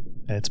spell.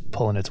 It's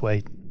pulling its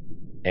weight.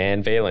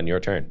 And Valen, your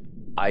turn.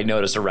 I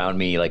notice around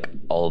me, like,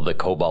 all of the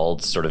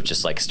kobolds sort of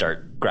just, like,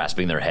 start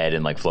grasping their head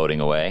and, like, floating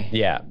away.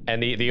 Yeah,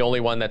 and the only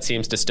one that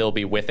seems to still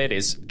be with it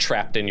is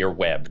trapped in your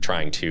web,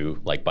 trying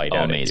to, like, bite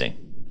out. Amazing.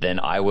 Then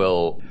I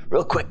will,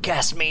 real quick,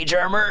 cast Mage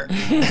Armor.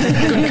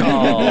 Good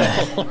call.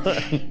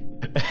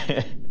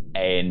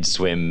 And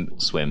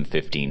swim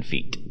 15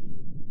 feet.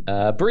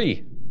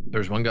 Bree.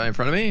 There's one guy in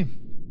front of me.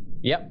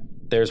 Yep,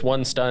 there's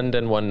one stunned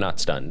and one not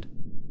stunned.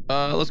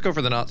 Let's go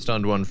for the not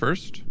stunned one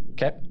first.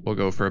 Okay. We'll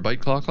go for a bite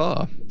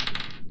claw.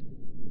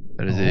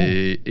 That is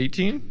a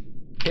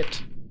 18.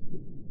 Hit.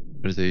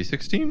 That is a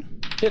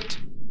 16. Hit.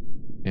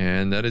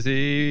 And that is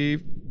a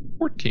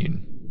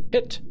 14.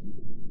 Hit.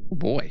 Oh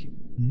boy.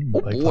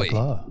 Bite boy.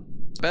 claw.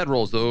 Bad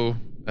rolls though.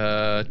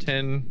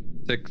 10,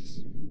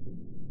 6,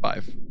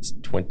 5. It's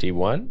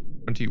 21.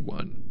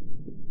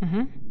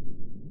 21.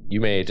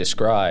 You may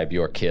describe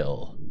your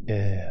kill.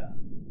 Yeah.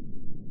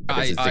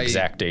 This is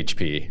exact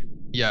HP.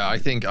 Yeah, I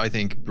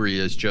think Bree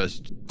is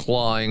just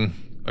clawing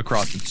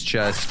across its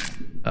chest,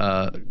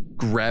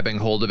 grabbing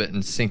hold of it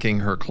and sinking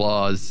her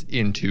claws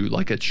into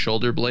like its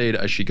shoulder blade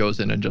as she goes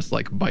in and just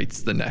like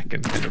bites the neck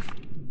and kind of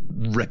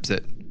rips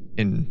it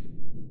in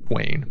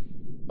twain.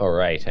 All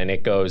right, and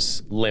it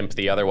goes limp.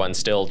 The other one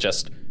still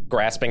just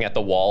grasping at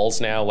the walls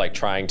now, like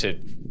trying to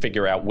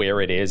figure out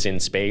where it is in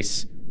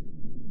space.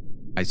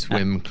 I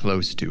swim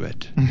close to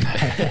it.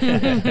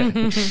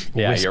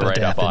 Yeah, you're right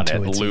death up on it,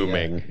 into its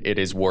looming. ear. It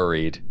is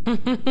worried.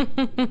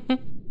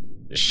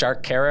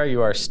 Shark Kara,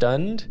 you are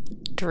stunned.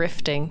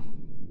 Drifting.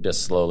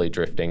 Just slowly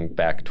drifting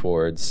back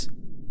towards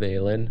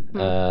Valen.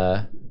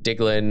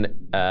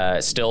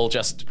 Diglin still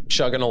just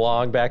chugging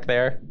along back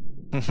there,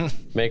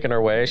 making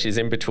her way. She's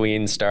in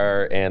between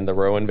Star and the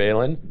Rowan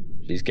Valen.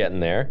 She's getting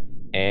there.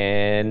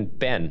 And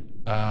Ben.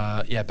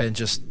 Ben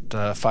just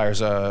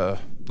fires a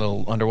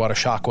little underwater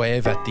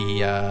shockwave at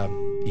the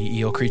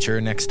eel creature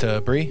next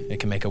to Bree. It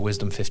can make a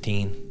Wisdom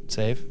 15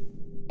 save.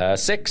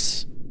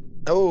 6.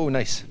 Oh,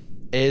 nice.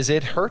 Is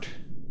it hurt?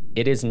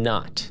 It is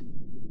not.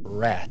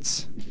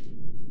 Rats.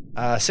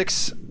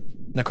 6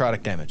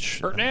 necrotic damage.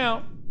 Hurt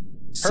now.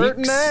 Hurt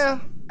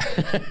now.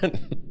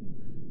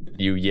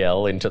 You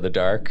yell into the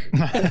dark.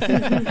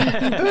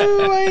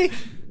 Ooh,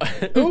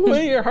 Ooh,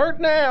 you're hurt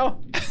now.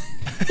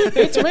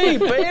 It's me,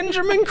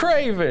 Benjamin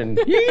Craven.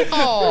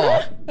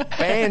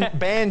 Yeehaw!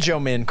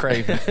 Banjo-man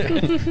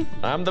Craven.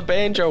 I'm the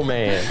Banjo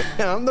Man.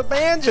 I'm the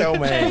Banjo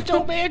Man.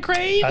 Banjo Man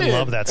Craven. I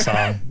love that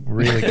song.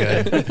 Really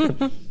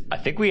good. I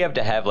think we have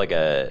to have like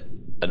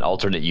an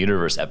alternate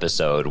universe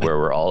episode where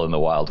we're all in the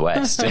Wild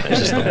West. And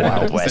it's just the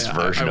Wild West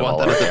version of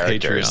all our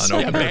characters.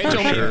 Patreon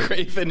Banjo Man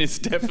Craven is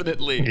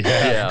definitely.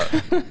 Yeah.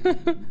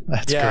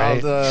 That's Yeah,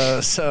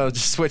 great. so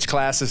just switch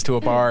classes to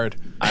a bard.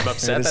 I'm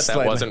upset that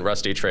slightly- wasn't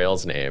Rusty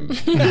Trail's name.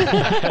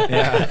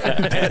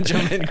 Yeah,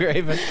 Benjamin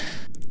Craven.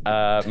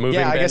 Moving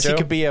Yeah, I guess he Banjo?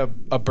 could be a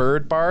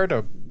bird bard,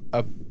 a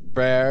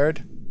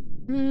bird.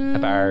 A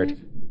bard.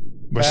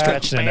 We're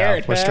stretching it now.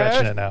 We're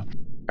stretching it now.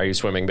 Are you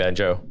swimming,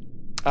 Banjo?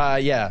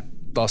 Yeah,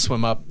 I'll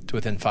swim up to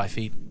within 5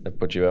 feet. That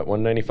puts you at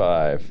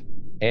 195.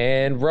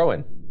 And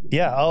Rowan.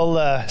 Yeah,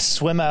 I'll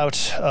swim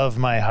out of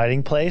my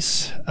hiding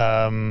place,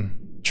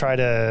 try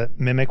to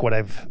mimic what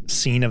I've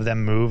seen of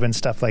them move and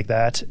stuff like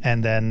that.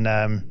 And then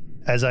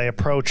as I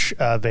approach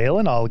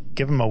Valen, I'll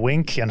give him a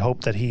wink and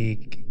hope that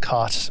he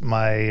caught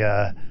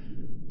my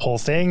whole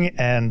thing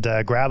and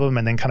grab him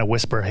and then kind of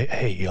whisper,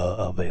 hey,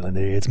 Valen,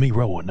 it's me,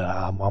 Rowan.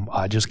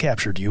 I just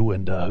captured you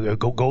and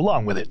go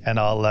along with it. And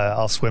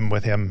I'll swim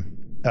with him.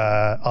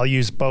 I'll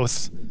use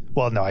both.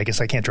 Well, no, I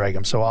guess I can't drag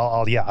him. So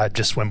I'll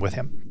just swim with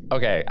him.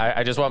 Okay,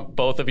 I just want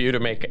both of you to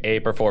make a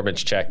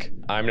performance check.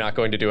 I'm not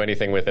going to do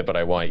anything with it, but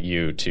I want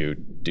you to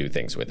do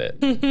things with it.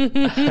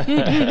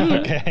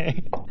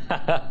 Okay.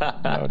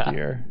 Oh,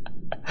 dear.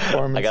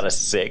 I got a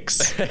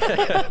 6.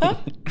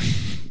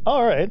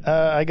 All right.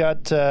 I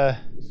got,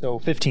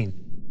 15.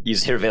 You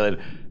just hear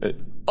Valen,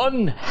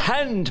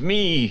 unhand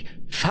me,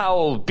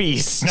 foul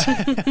beast.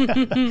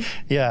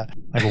 Yeah.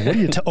 I go, what do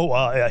you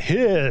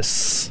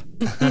hiss.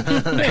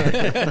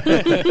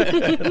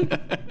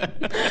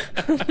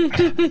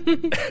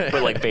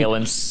 But like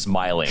Valen's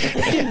smiling.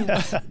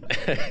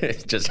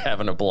 Just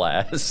having a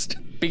blast.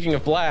 Speaking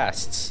of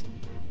blasts,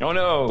 Oh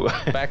no.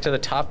 back to the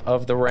top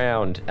of the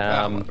round.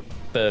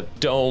 The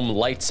dome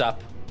lights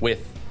up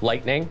with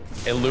lightning,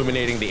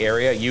 illuminating the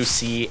area. You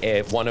see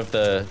one of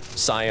the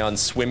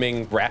scions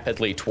swimming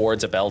rapidly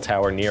towards a bell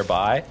tower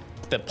nearby.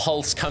 The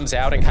pulse comes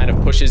out and kind of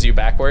pushes you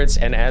backwards,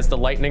 and as the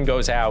lightning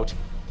goes out,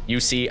 you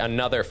see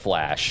another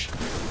flash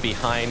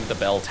behind the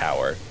bell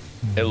tower,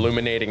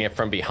 illuminating it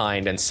from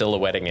behind and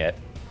silhouetting it,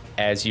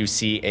 as you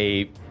see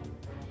a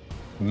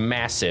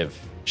massive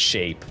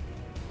shape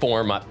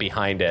form up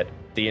behind it.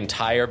 The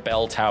entire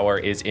bell tower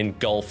is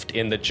engulfed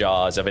in the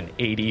jaws of an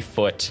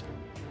 80-foot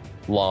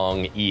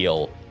long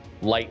eel.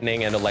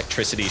 Lightning and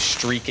electricity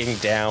streaking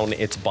down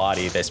its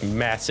body, this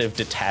massive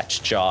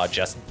detached jaw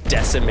just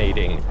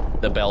decimating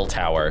the bell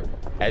tower.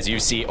 As you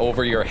see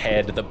over your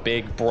head the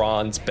big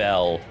bronze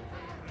bell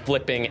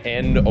flipping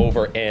end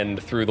over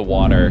end through the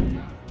water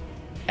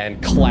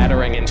and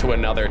clattering into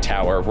another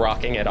tower,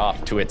 rocking it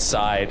off to its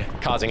side,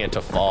 causing it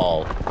to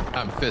fall.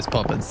 I'm fist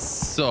pumping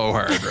so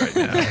hard right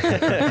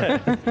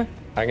now.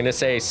 I'm going to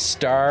say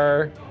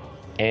Star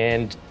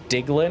and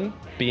Diglin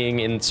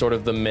being in sort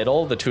of the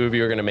middle. The two of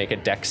you are going to make a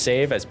dex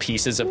save as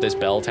pieces of this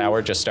bell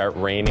tower just start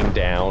raining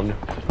down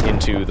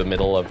into the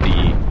middle of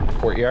the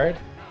courtyard.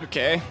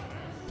 Okay.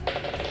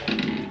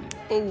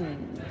 Oh,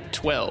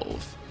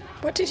 12.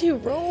 What did you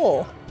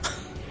roll?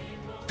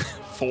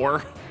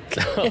 4.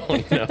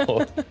 Oh,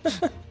 no.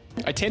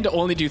 I tend to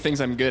only do things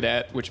I'm good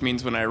at, which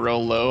means when I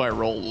roll low, I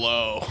roll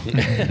low.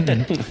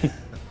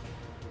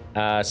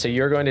 So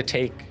you're going to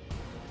take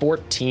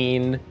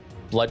 14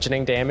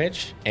 bludgeoning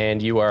damage,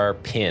 and you are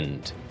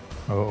pinned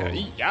Oh.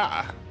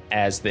 Yeah.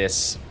 as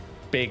this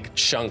big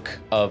chunk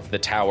of the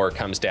tower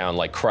comes down,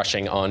 like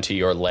crushing onto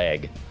your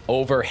leg.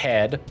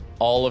 Overhead,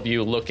 all of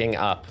you looking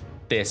up,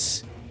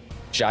 this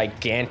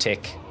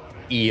gigantic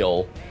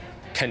eel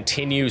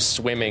continues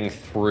swimming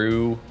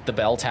through the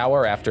bell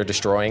tower after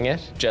destroying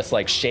it, just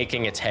like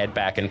shaking its head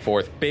back and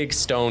forth, big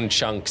stone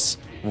chunks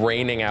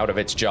raining out of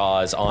its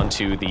jaws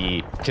onto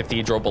the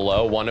cathedral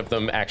below, one of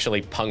them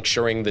actually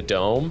puncturing the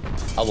dome,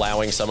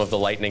 allowing some of the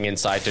lightning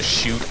inside to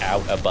shoot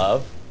out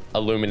above,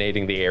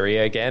 illuminating the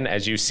area again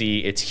as you see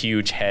its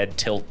huge head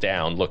tilt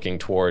down, looking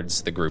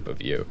towards the group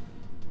of you.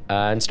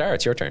 And Star,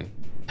 it's your turn.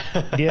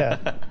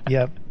 Yeah.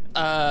 Yep.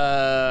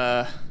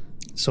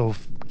 So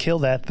kill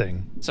that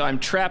thing. So I'm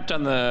trapped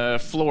on the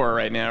floor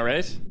right now,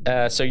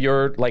 right? So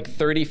you're like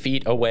 30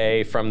 feet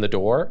away from the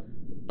door.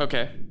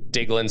 Okay.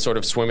 Diglin sort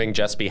of swimming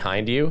just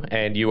behind you,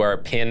 and you are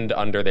pinned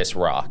under this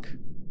rock.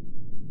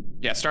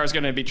 Yeah, Star's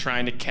going to be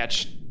trying to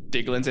catch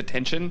Diglin's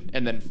attention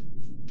and then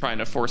trying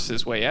to force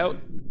his way out.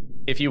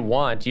 If you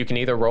want, you can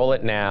either roll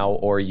it now,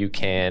 or you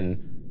can,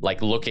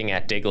 like, looking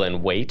at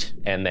Diglin, wait,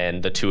 and then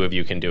the two of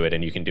you can do it,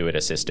 and you can do it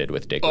assisted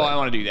with Diglin. Oh, I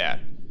want to do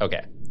that.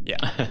 Okay.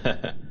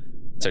 Yeah.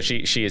 So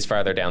she is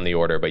farther down the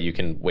order, but you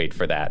can wait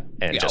for that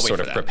and just sort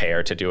of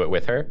prepare to do it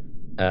with her.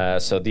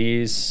 So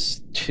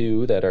these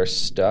two that are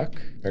stuck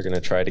are going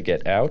to try to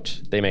get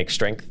out. They make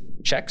strength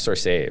checks or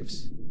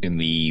saves? In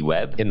the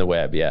web? In the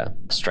web, yeah.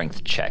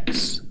 Strength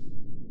checks.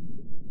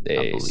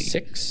 A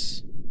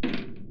 6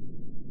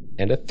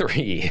 and a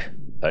 3.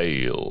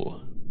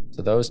 Ayo.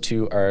 So those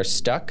two are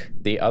stuck.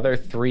 The other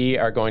 3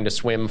 are going to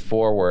swim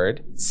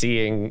forward,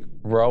 seeing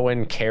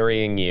Rowan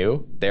carrying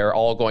you. They're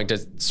all going to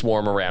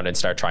swarm around and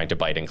start trying to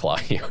bite and claw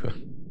you.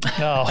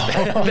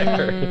 Oh.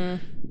 They're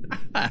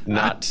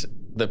not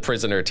the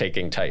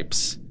prisoner-taking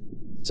types.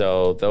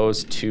 So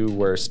those 2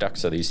 were stuck,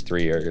 so these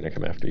 3 are going to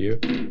come after you.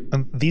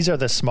 These are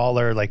the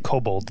smaller, like,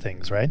 kobold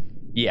things, right?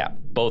 Yeah,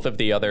 both of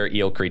the other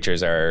eel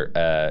creatures are,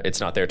 it's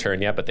not their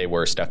turn yet, but they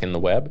were stuck in the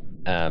web.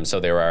 So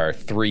there are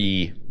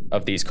 3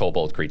 of these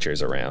kobold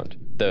creatures around.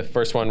 The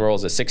first one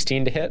rolls a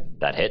 16 to hit.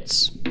 That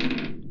hits.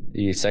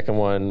 The second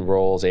one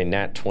rolls a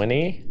nat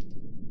 20.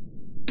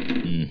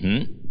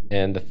 Mm-hmm.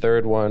 And the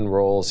third one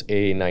rolls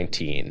a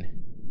 19.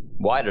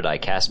 Why did I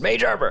cast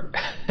Mage Armor?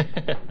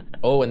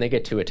 Oh, and they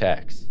get 2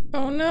 attacks.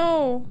 Oh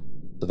no.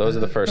 So those are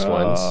the first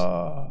ones.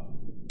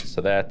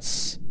 So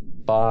that's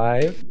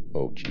 5.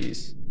 Oh,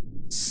 geez.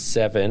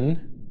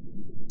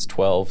 7. It's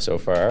 12 so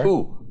far.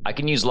 Ooh, I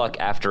can use luck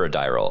after a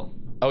die roll.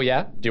 Oh,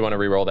 yeah? Do you want to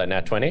re-roll that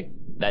nat 20?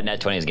 That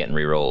nat 20 is getting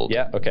re-rolled.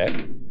 Yeah, okay.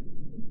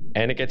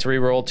 And it gets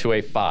re-rolled to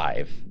a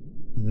 5.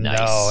 Nice.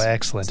 No,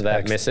 excellent. So that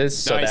excellent.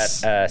 misses. So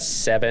Nice. that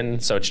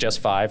 7. So it's just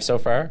 5 so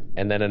far.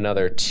 And then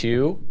another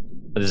 2.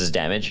 This is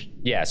damage.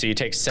 Yeah, so you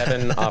take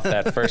 7 off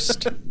that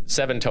first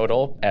 7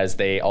 total as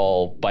they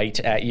all bite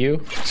at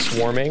you,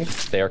 swarming.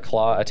 Their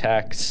claw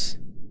attacks.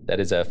 That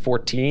is a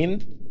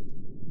 14.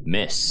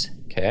 Miss.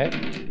 Okay.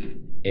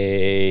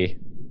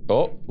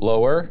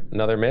 Lower.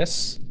 Another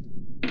miss.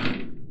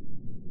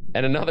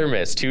 And another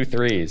miss. 2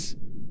 3s.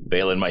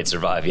 Balin might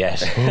survive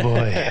yet. Oh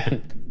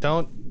boy.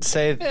 Don't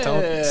say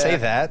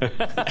that.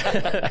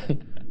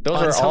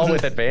 Those are all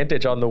with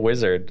advantage on the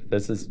wizard.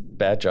 This is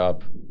bad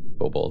job,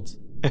 kobolds.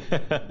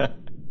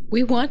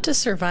 We want to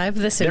survive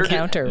this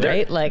encounter,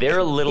 right? Like, they're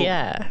a little-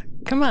 Yeah.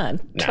 Come on,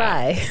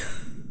 try.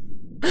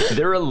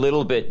 They're a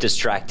little bit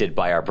distracted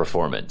by our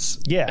performance.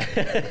 Yeah.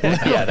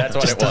 Yeah, that's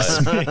what it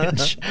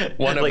was.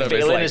 One of Like them is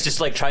Balin like, is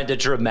just like trying to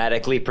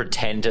dramatically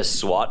pretend to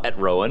swat at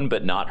Rowan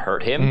but not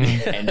hurt him,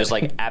 and just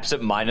like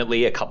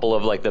absentmindedly a couple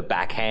of like the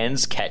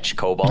backhands catch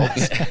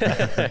kobolds.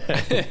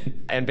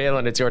 and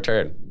Balin, it's your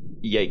turn.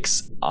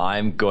 Yikes.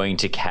 I'm going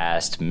to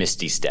cast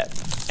Misty Step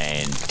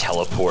and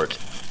teleport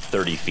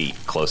 30 feet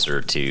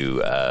closer to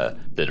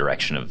the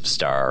direction of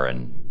Star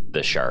and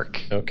the shark.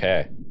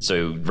 Okay.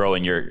 So,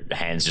 Rowan, your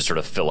hands just sort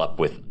of fill up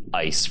with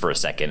ice for a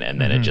second, and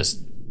then it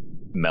just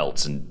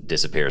melts and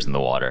disappears in the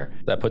water.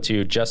 That puts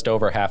you just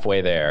over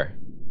halfway there.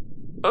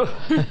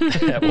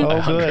 At good.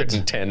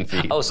 110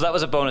 feet. Oh, so that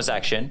was a bonus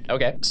action.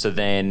 Okay. So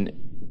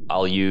then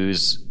I'll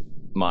use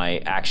my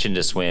action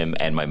to swim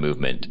and my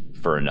movement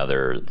for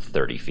another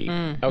 30 feet.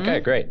 Okay,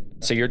 great.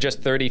 So you're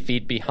just 30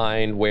 feet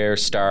behind where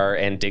Star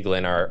and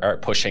Diglin are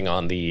pushing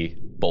on the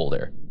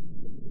boulder.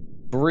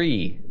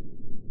 Bree.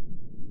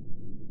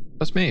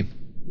 That's me.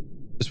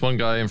 This one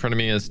guy in front of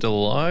me is still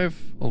alive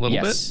a little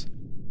Yes.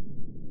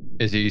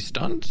 bit. Is he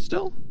stunned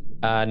still?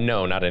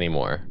 No, not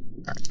anymore.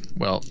 All right.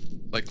 Well,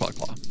 like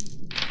claw.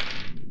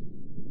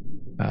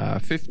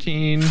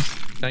 15,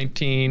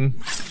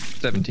 19,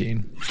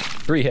 17.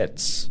 3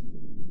 hits.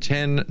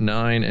 10,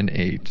 9, and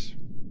 8.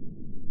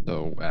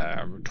 So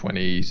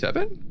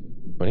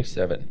 27?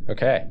 27.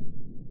 Okay.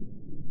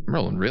 I'm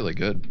rolling really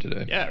good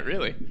today. Yeah,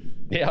 really.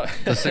 Yeah.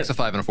 A 6, a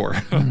 5, and a 4.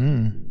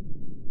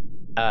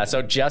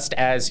 So just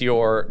as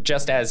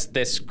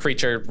this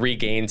creature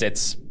regains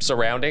its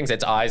surroundings,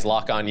 its eyes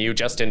lock on you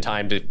just in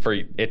time for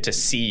it to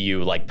see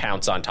you, like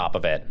pounce on top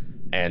of it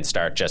and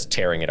start just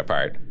tearing it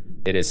apart.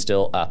 It is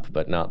still up,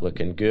 but not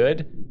looking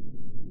good.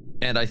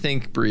 And I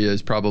think Bria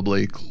is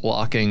probably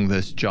clocking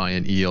this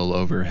giant eel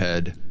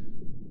overhead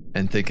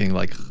and thinking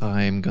like,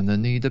 I'm gonna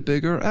need a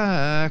bigger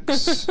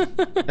axe.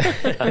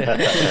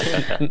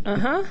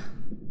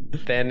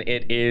 Then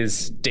it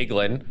is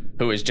Diglin,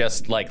 who is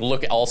just like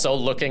also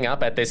looking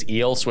up at this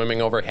eel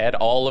swimming overhead,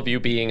 all of you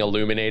being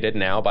illuminated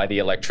now by the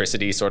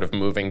electricity sort of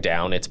moving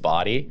down its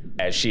body,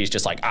 as she's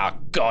just like,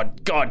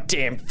 god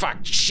damn, fuck,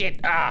 shit,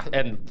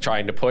 and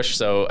trying to push.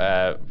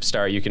 So,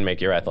 Star, you can make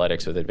your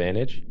athletics with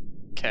advantage.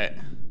 Okay.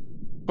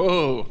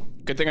 Oh,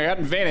 good thing I got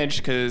advantage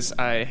because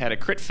I had a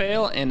crit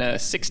fail and a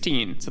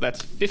 16, so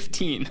that's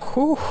 15.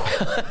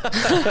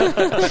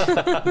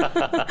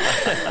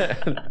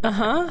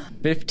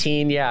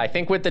 15, yeah. I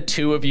think with the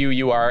two of you,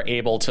 you are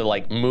able to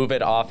like move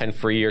it off and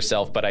free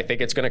yourself, but I think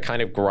it's going to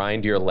kind of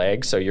grind your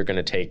leg, so you're going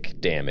to take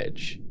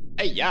damage.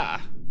 Hey, yeah.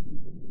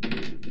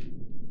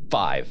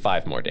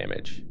 5 more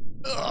damage.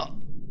 Ugh.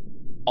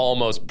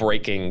 Almost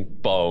breaking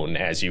bone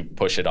as you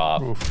push it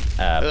off,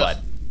 but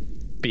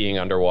being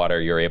underwater,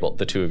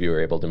 the two of you are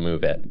able to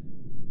move it.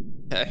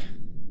 Okay.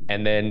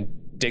 And then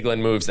Diglin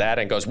moves that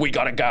and goes, we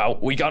gotta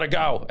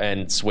go,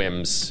 and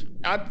swims.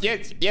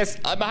 Yes,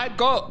 I'm behind,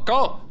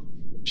 go.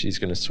 She's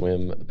gonna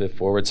swim a bit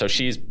forward. So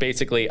she's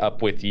basically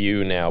up with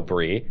you now,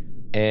 Bree.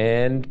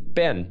 And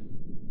Ben.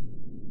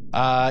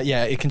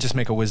 Yeah, it can just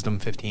make a wisdom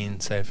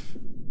 15 save.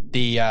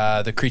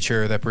 The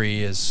creature that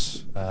Bree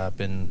has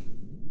been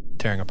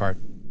tearing apart.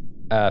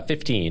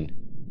 15.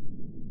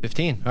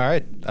 15. All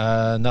right.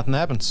 Nothing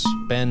happens.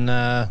 Ben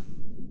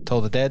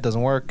told the dead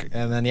doesn't work,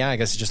 and then I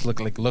guess it just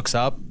looks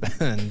up,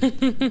 and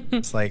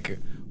it's like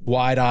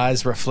wide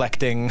eyes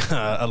reflecting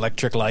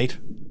electric light.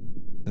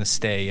 Gonna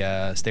stay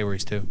where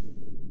he's to.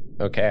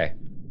 Okay,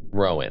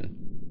 Rowan.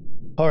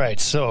 All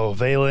right. So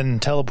Valen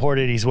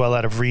teleported. He's well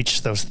out of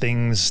reach. Those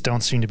things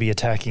don't seem to be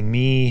attacking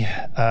me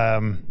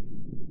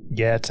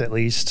yet, at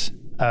least.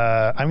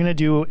 I'm gonna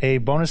do a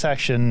bonus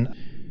action.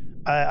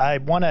 I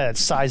want to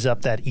size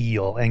up that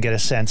eel and get a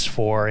sense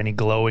for any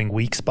glowing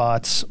weak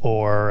spots,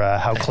 or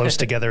how close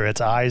together its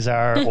eyes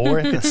are, or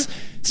if it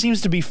seems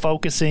to be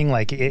focusing,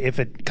 like if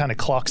it kind of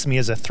clocks me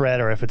as a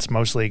threat, or if it's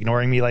mostly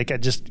ignoring me, like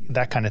just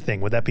that kind of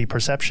thing. Would that be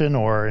perception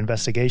or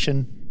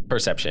investigation?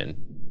 Perception.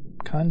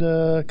 Kind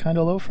of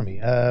low for me.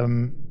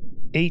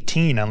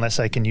 18, unless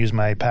I can use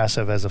my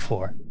passive as a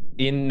floor.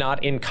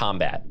 Not in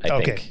combat,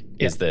 I think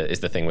is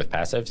the thing with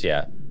passives.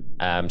 Yeah.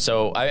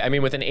 So I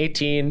mean, with an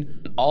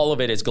 18, all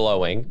of it is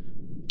glowing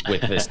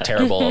with this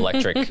terrible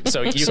electric.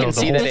 So you can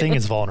see that the whole thing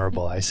is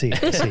vulnerable. I see.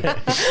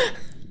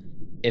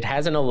 It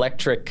has an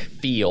electric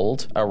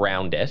field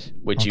around it,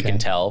 which you can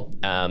tell.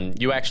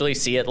 You actually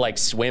see it like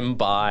swim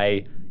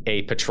by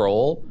a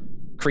patrol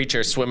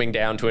creature swimming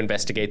down to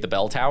investigate the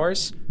bell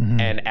towers.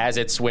 Mm-hmm. And as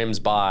it swims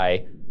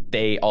by,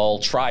 they all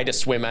try to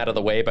swim out of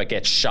the way, but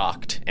get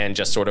shocked and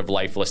just sort of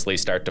lifelessly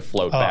start to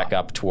float back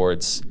up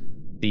towards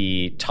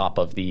the top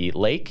of the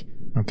lake.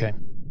 Okay.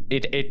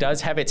 It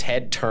does have its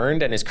head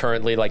turned and is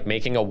currently like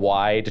making a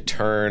wide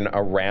turn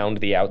around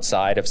the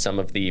outside of some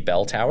of the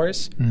bell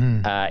towers.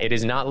 Mm-hmm. It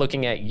is not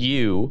looking at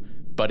you,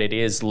 but it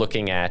is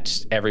looking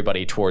at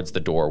everybody towards the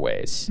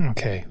doorways.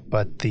 Okay,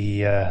 but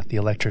the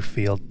electric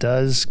field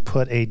does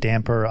put a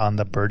damper on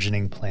the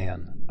burgeoning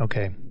plan.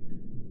 Okay.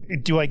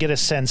 Do I get a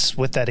sense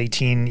with that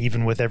 18,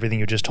 even with everything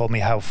you just told me,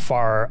 how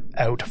far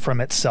out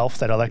from itself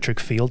that electric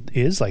field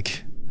is?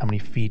 Like how many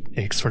feet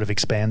it sort of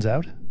expands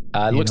out?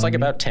 It looks like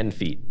about 10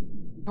 feet.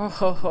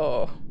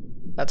 Oh,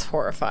 that's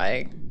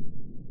horrifying.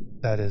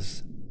 That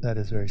is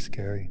very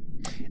scary.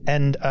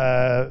 And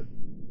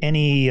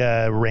any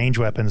range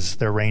weapons,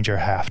 their range are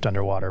halved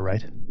underwater,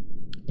 right?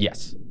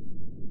 Yes.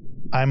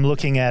 I'm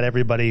looking at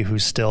everybody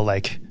who's still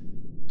like,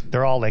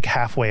 they're all like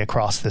halfway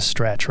across this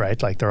stretch,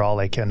 right? Like they're all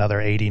like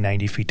another 80,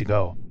 90 feet to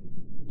go.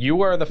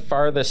 You are the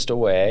farthest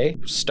away.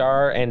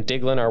 Star and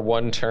Diglin are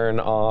one turn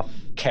off.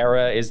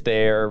 Kara is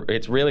there.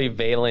 It's really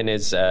Valen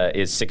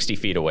is 60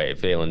 feet away.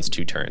 Valen's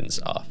 2 turns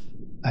off.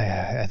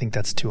 I think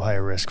that's too high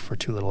a risk for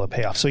too little a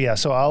payoff. So yeah,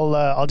 so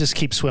I'll just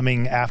keep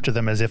swimming after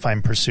them as if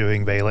I'm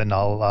pursuing Valen.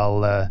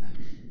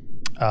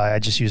 I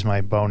just use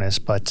my bonus,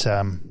 but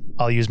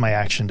I'll use my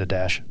action to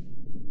dash.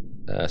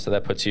 So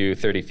that puts you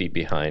 30 feet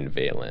behind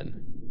Valen.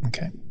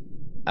 Okay.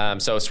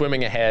 So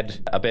swimming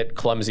ahead, a bit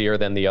clumsier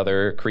than the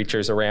other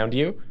creatures around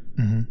you.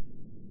 Mm-hmm.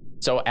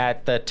 So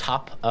at the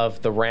top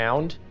of the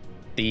round,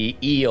 the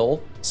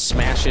eel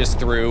smashes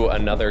through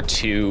another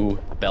 2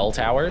 bell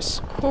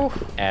towers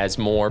as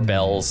more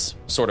bells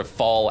sort of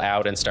fall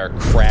out and start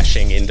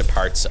crashing into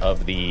parts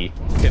of the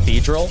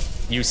cathedral.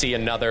 You see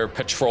another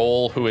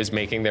patrol who is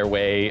making their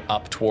way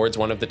up towards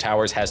one of the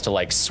towers has to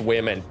like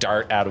swim and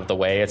dart out of the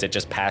way as it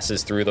just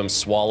passes through them,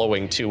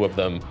 swallowing 2 of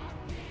them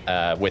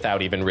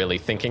without even really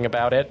thinking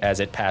about it as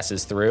it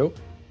passes through.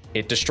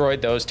 It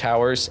destroyed those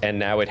towers, and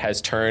now it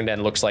has turned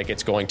and looks like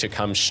it's going to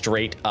come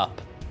straight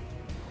up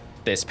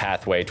this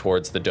pathway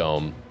towards the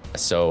dome.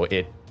 So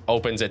it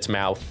opens its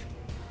mouth,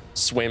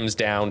 swims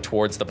down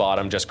towards the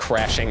bottom, just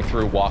crashing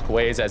through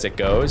walkways as it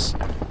goes,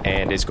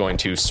 and is going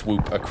to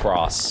swoop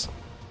across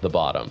the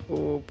bottom.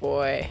 Oh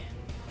boy.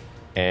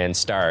 And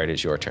Star, it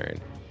is your turn.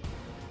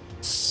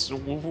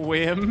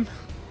 swim,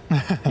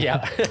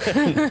 Yeah.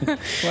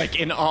 like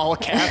in all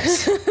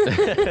caps.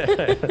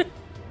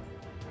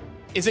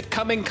 Is it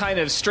coming kind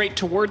of straight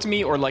towards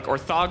me or like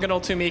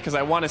orthogonal to me? Because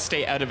I want to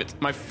stay out of it.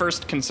 My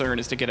first concern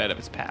is to get out of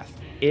its path.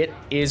 It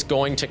is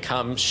going to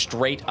come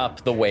straight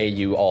up the way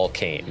you all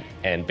came.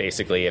 And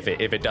basically, if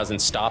it doesn't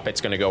stop,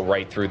 it's going to go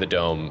right through the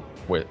dome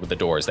with the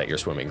doors that you're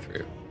swimming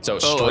through. So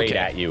straight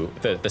at you,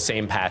 the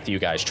same path you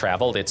guys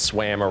traveled. It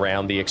swam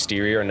around the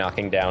exterior,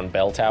 knocking down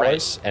bell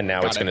towers, and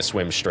now it's going to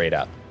swim straight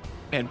up.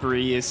 And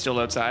Bree is still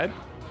outside?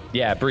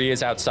 Yeah, Bree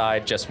is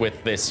outside just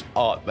with this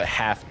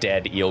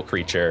half-dead eel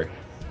creature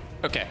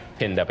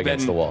pinned up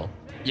against the wall.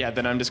 Yeah,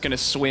 then I'm just going to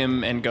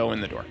swim and go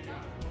in the door.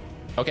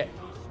 Okay.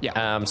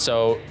 Yeah.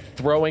 So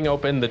throwing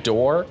open the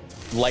door,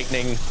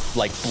 lightning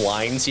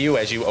blinds you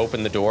as you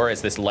open the door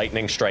as this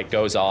lightning strike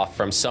goes off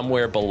from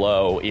somewhere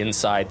below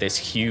inside this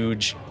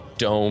huge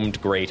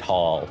domed great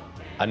hall.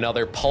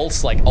 Another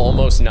pulse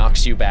almost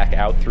knocks you back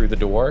out through the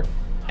door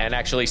and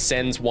actually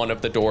sends one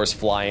of the doors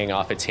flying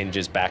off its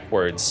hinges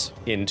backwards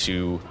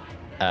into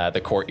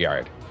the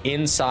courtyard.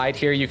 Inside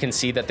here, you can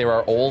see that there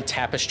are old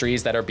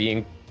tapestries that are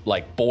being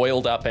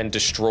boiled up and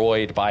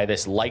destroyed by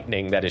this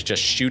lightning that is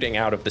just shooting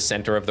out of the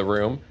center of the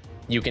room.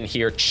 You can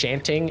hear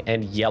chanting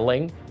and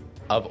yelling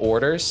of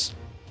orders.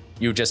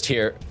 You just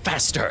hear,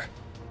 "Faster!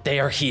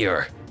 They are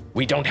here!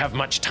 We don't have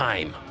much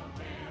time!"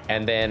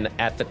 And then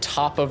at the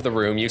top of the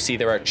room, you see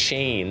there are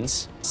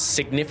chains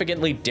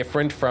significantly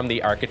different from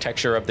the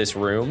architecture of this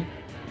room.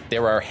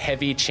 There are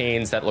heavy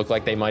chains that look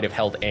like they might have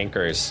held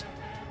anchors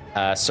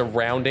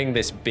surrounding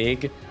this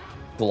big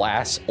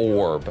glass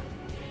orb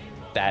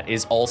that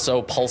is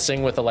also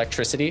pulsing with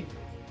electricity.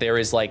 There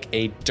is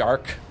a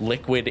dark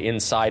liquid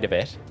inside of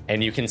it,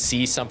 and you can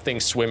see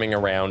something swimming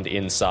around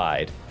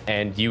inside.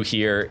 And you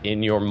hear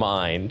in your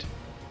mind,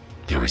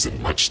 "There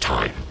isn't much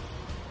time.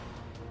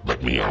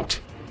 Let me out."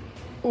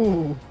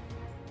 Ooh.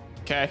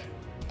 Okay.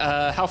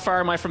 How far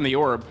am I from the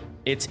orb?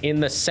 it's in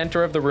the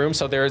center of the room.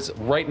 So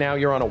right now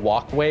you're on a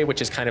walkway,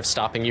 which is kind of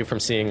stopping you from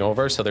seeing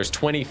over. So there's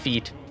 20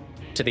 feet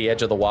to the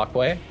edge of the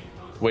walkway,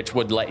 which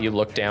would let you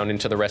look down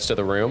into the rest of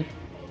the room.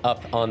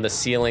 Up on the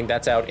ceiling,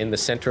 that's out in the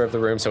center of the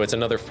room, so it's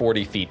another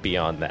 40 feet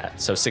beyond that,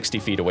 so 60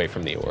 feet away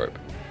from the orb.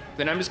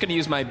 Then I'm just going to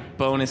use my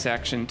bonus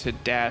action to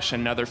dash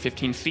another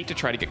 15 feet to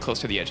try to get close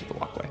to the edge of the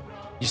walkway.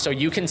 So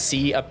you can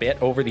see a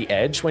bit over the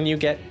edge when you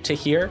get to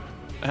here.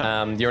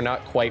 You're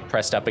not quite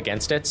pressed up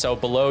against it. So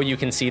below you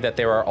can see that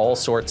there are all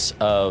sorts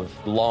of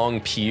long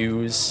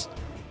pews.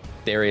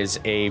 There is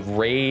a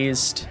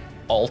raised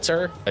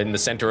altar in the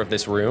center of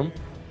this room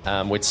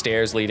with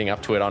stairs leading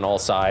up to it on all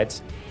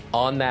sides.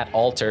 On that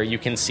altar, you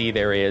can see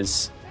there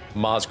is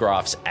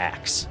Mosgroff's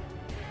axe,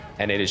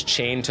 and it is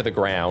chained to the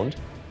ground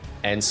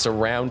and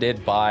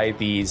surrounded by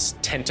these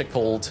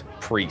tentacled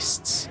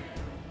priests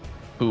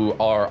who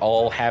are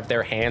all have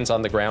their hands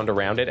on the ground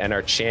around it and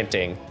are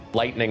chanting,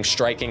 lightning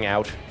striking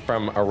out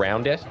from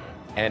around it.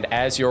 And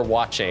as you're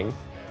watching,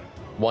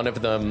 one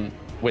of them,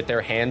 with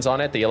their hands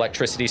on it, the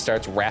electricity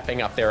starts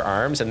wrapping up their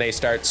arms, and they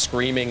start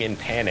screaming in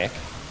panic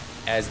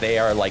as they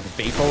are like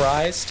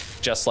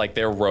vaporized, just like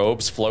their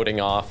robes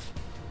floating off,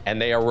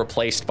 and they are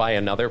replaced by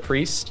another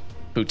priest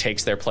who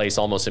takes their place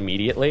almost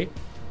immediately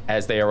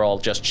as they are all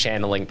just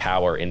channeling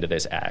power into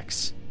this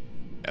axe.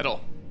 Metal.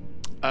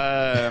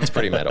 It's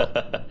pretty metal.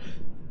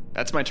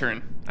 That's my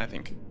turn, I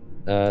think.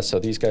 So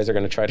these guys are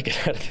going to try to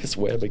get out of this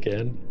web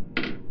again.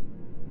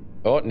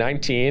 Oh,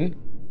 19.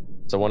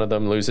 So one of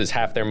them loses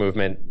half their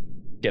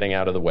movement getting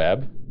out of the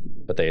web,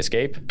 but they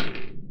escape.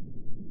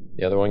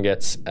 The other one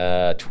gets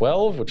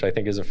 12, which I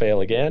think is a fail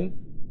again.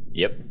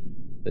 Yep.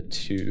 The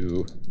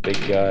two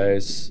big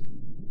guys.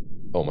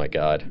 Oh my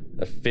god.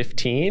 A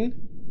 15?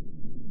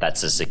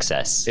 That's a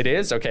success. It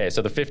is? Okay,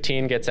 so the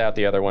 15 gets out,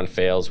 the other one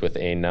fails with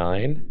a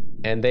 9.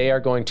 And they are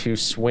going to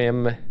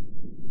swim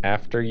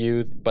after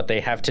you, but they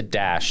have to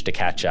dash to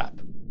catch up.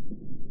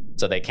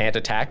 So they can't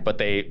attack,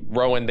 but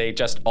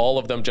all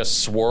of them just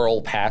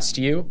swirl past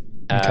you.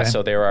 Okay.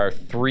 So there are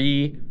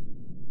 3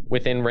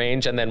 within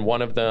range, and then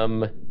one of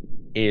them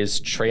is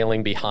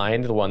trailing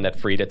behind. The one that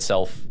freed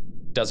itself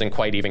doesn't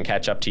quite even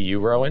catch up to you,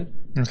 Rowan.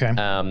 Okay.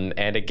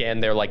 And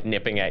again, they're like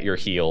nipping at your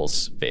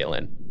heels,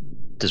 Valen.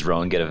 Does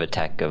Rowan get an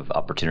attack of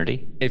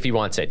opportunity? If he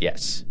wants it,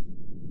 yes.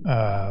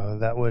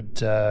 That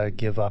would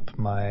give up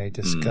my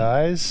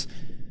disguise.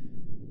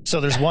 So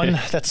there's one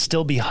that's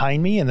still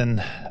behind me, and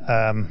then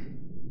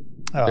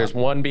There's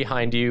one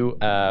behind you,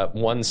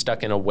 one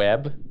stuck in a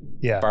web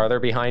farther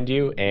behind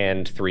you,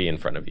 and 3 in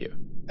front of you.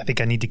 I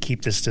think I need to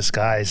keep this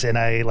disguise, and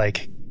I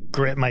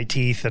grit my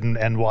teeth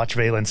and watch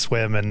Valen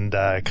swim and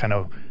kind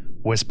of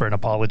whisper an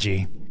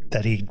apology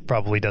that he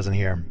probably doesn't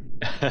hear.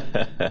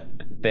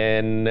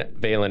 Then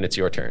Valen, it's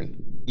your turn.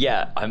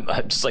 Yeah, I'm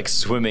just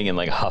swimming and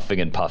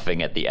huffing and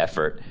puffing at the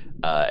effort,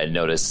 and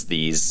notice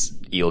these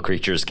eel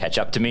creatures catch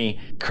up to me,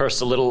 curse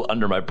a little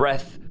under my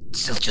breath,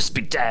 "Still just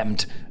be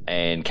damned,"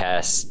 and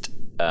cast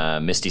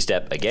Misty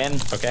Step again.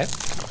 Okay.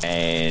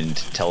 And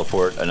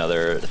teleport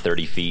another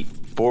 30 feet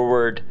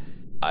forward.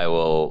 I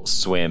will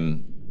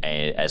swim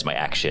as my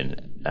action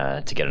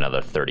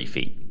another 30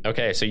 feet.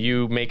 Okay, so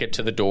you make it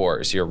to the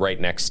doors. You're right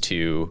next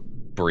to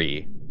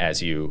Bree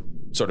as you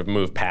sort of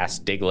move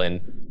past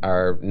Diglin,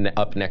 are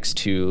up next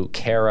to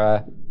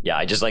Kara. Yeah,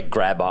 I just like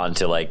grab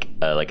onto like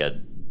a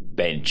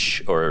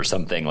bench or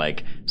something,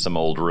 like some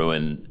old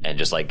ruin, and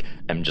just like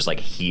I'm just like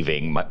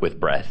heaving with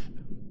breath.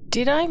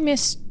 Did I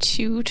miss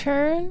 2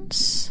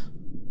 turns?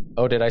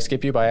 Oh, did I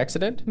skip you by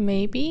accident?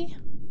 Maybe.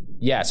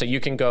 Yeah, so you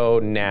can go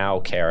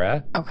now,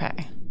 Kara, Okay.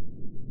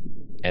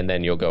 and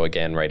then you'll go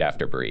again right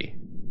after Bree.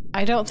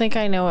 I don't think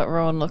I know what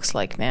Rowan looks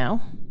like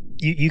now.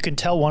 You can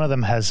tell one of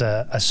them has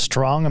a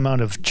strong amount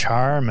of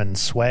charm and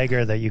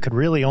swagger that you could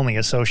really only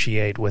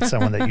associate with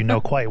someone that you know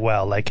quite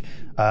well, like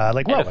And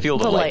a Rowan.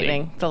 field The of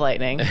lightning.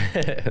 lightning.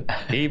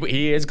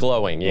 He is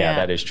glowing. Yeah, Yeah.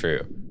 that is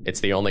true. It's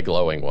the only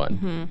glowing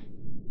one.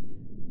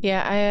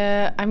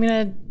 Yeah, I'm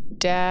going to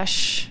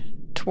dash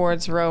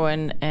towards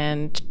Rowan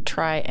and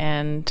try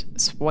and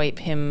swipe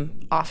him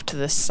off to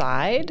the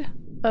side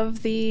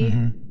of the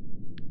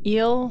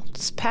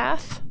eel's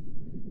path.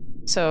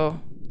 So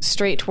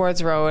straight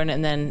towards Rowan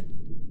and then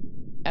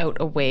out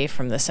away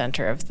from the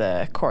center of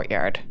the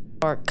courtyard.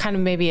 Or kind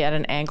of maybe at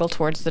an angle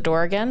towards the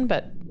door again,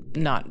 but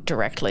not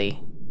directly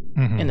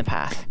in the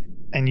path.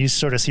 And you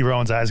sort of see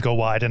Rowan's eyes go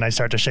wide, and I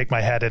start to shake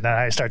my head, and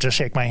I start to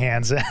shake my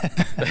hands.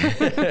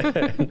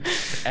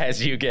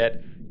 As you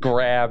get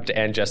grabbed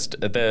and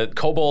just the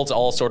kobolds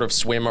all sort of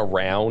swim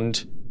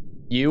around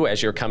you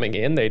as you're coming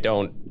in.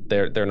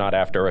 They're not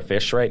after a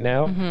fish right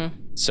now.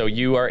 So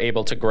you are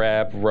able to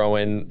grab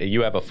Rowan.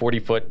 You have a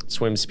 40-foot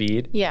swim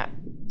speed. Yeah.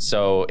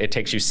 So it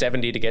takes you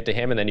 70 to get to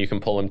him, and then you can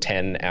pull him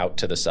 10 out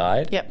to the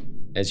side. Yep.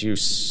 As you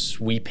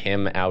sweep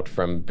him out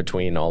from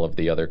between all of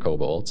the other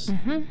kobolds.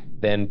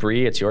 Then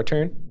Bree, it's your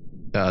turn.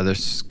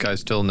 This guy's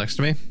still next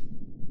to me.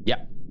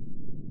 Yeah.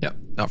 Yep,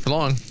 not for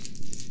long.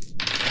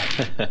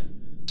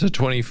 It's a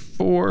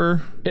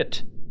 24.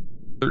 Hit.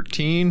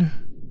 13.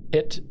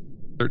 Hit.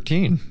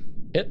 13.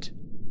 Hit.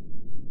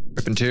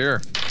 Rip and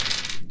tear.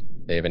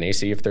 They have an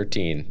AC of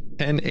 13.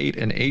 10, 8,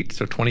 and 8,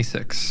 so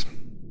 26.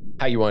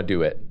 How you want to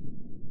do it?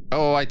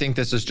 Oh, I think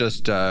this is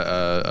just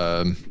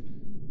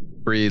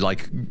Bree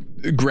like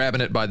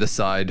grabbing it by the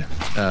side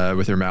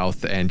with her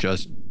mouth and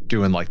just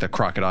doing like the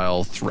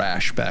crocodile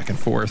thrash back and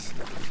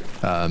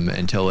forth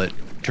until it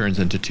turns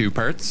into 2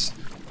 parts.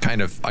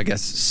 Kind of, I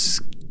guess,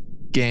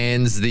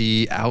 scans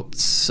the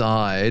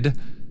outside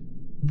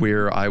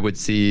where I would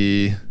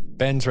see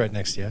Ben's right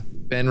next to you.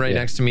 Ben right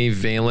next to me,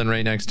 Valen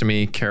right next to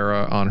me,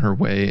 Kara on her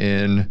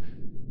way in,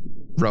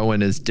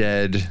 Rowan is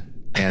dead,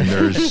 and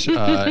there's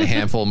a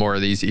handful more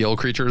of these eel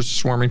creatures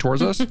swarming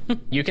towards us.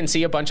 You can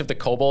see a bunch of the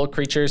kobold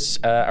creatures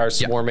are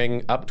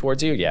swarming up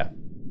towards you. Yeah.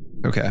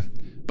 Okay.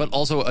 But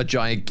also a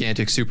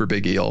gigantic, super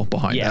big eel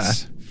behind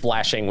Yes. that.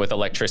 Flashing with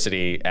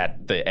electricity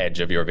at the edge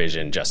of your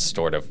vision, just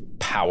sort of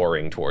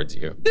powering towards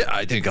you. Yeah,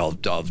 I think I'll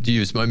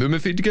use my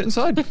movement feed to get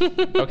inside.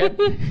 Okay.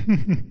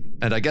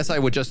 And I guess I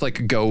would just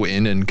like go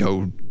in and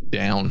go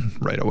down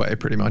right away,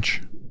 pretty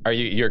much.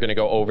 You're going to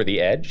go over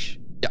the edge?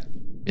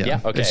 Yeah,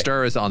 okay. And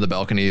Star is on the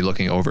balcony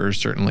looking over,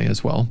 certainly,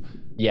 as well.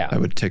 Yeah. I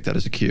would take that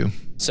as a cue.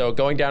 So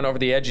going down over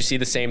the edge, you see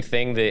the same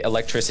thing, the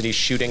electricity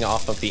shooting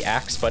off of the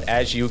axe, but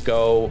as you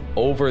go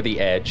over the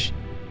edge,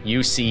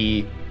 you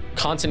see,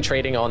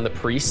 concentrating on the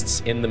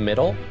priests in the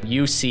middle,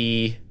 you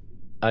see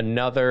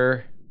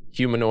another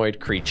humanoid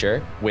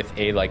creature with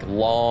a like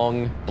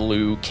long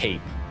blue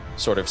cape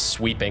sort of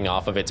sweeping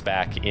off of its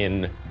back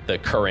in the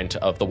current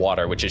of the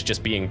water, which is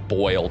just being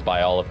boiled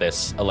by all of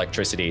this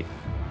electricity.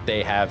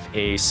 They have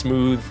a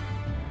smooth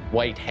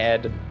white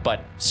head,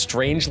 but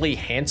strangely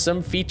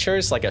handsome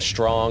features, like a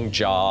strong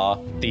jaw,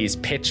 these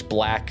pitch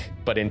black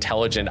but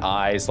intelligent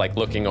eyes, like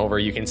looking over.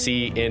 You can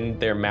see in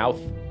their mouth,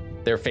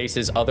 their face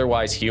is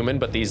otherwise human,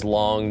 but these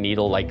long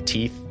needle-like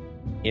teeth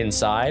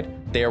inside.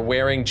 They're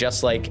wearing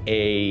just like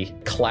a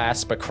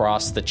clasp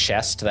across the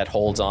chest that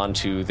holds on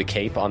to the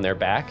cape on their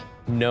back.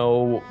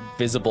 No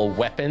visible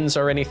weapons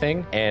or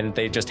anything, and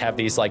they just have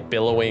these like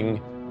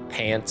billowing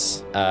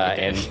pants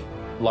and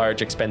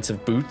large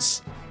expensive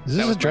boots. Is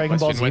this a Dragon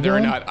Ball Z whether or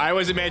villain? not I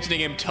was imagining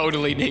him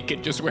totally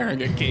naked, just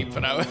wearing a cape,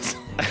 but I was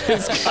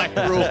this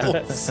guy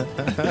rules. I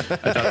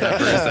thought that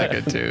for a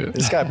second, too.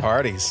 This guy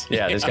parties.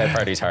 Yeah, this guy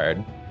parties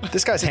hard.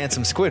 This guy's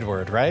handsome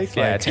Squidward, right?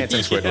 Yeah, Like, it's handsome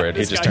Squidward. He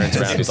this just guy turns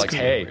is around, he's like,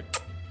 hey,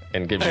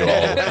 and gives you all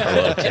a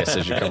little kiss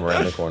as you come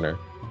around the corner.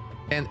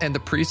 And the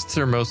priests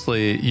are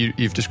mostly,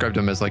 you've described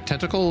them as like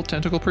tentacle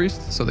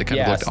priests, so they kind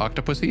Yes. of look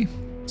octopusy.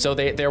 So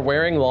they're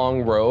wearing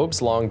long robes,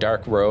 long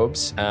dark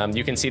robes.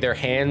 You can see their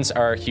hands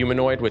are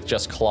humanoid with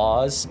just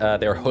claws.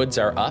 Their hoods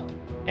are up,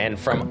 and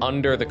from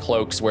under the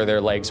cloaks where their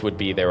legs would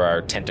be, there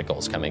are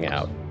tentacles coming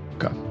out.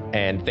 Okay.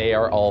 And they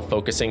are all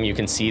focusing. You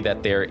can see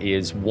that there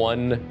is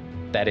one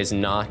that is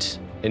not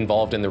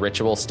involved in the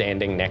ritual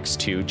standing next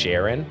to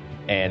Jaren,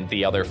 and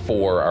the other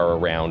 4 are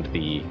around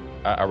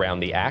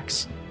the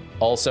axe.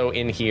 Also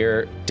in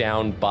here,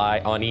 down by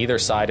on either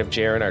side of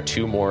Jaren, are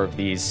 2 more of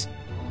these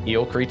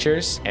eel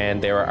creatures,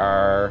 and there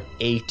are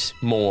 8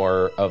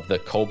 more of the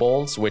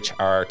kobolds, which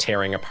are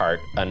tearing apart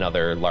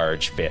another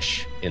large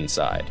fish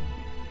inside.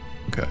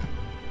 Okay.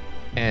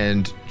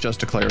 And just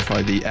to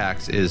clarify, the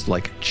axe is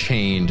like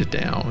chained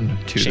down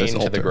to this Chained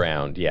altar. to the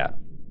ground, yeah.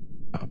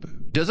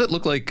 Does it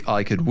look like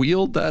I could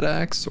wield that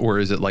axe, or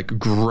is it like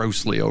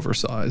grossly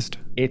oversized?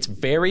 It's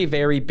very,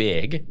 very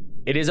big.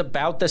 It is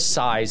about the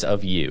size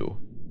of you.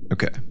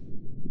 Okay.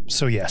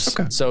 So yes.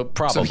 Okay. So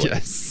probably. So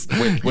yes.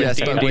 With Yes,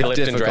 but D&D with lift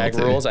and drag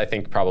difficulty. rules, I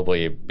think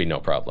probably be no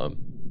problem.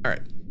 All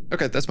right.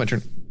 Okay, that's my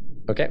turn.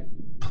 Okay.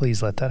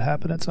 Please let that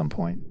happen at some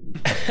point.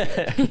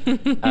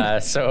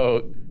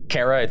 So,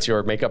 Kara, it's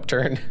your makeup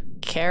turn.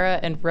 Kara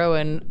and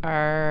Rowan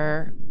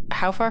are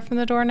how far from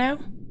the door now?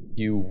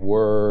 You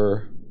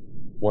were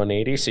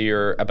 180, so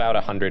you're about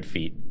 100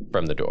 feet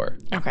from the door.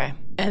 Okay.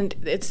 And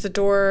it's the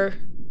door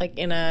like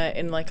in a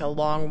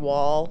long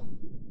wall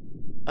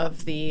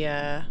of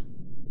the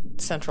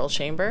central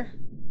chamber.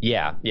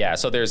 Yeah.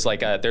 So there's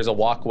there's a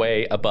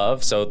walkway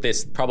above. So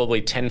this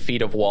probably 10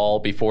 feet of wall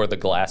before the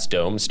glass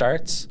dome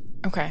starts.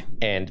 Okay.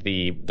 And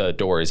the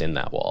door is in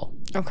that wall.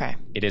 Okay.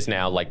 It is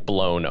now like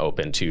blown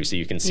open too, so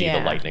you can see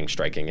the lightning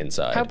striking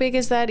inside. How big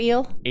is that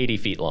eel? 80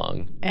 feet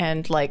long.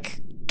 And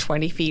like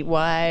 20 feet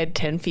wide,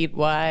 10 feet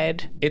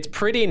wide. It's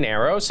pretty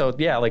narrow, so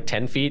yeah, like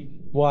 10 feet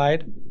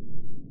wide.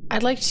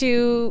 I'd like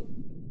to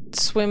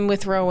swim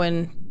with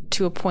Rowan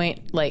to a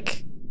point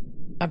like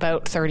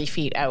about 30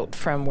 feet out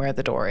from where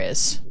the door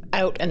is.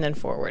 Out and then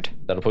forward.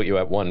 That'll put you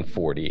at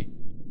 140.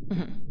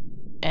 Mm-hmm.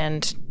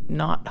 And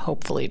not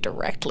hopefully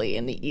directly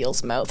in the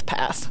eel's mouth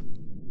path.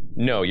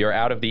 No, you're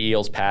out of the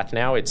eel's path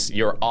now.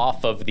 You're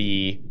off of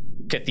the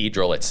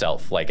cathedral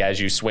itself. Like as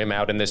you swim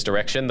out in this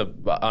direction, the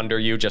under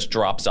you just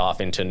drops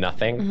off into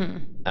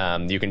nothing.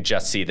 Mm-hmm. You can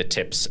just see the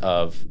tips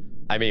of.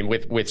 I mean,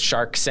 with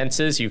shark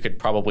senses, you could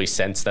probably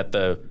sense that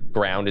the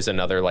ground is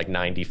another like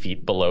 90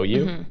 feet below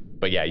you. Mm-hmm.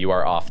 But yeah, you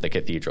are off the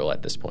cathedral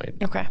at this point.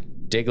 Okay.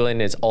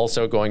 Diglin is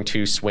also going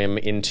to swim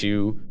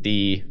into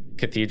the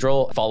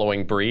cathedral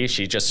following Bree.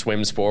 She just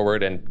swims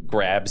forward and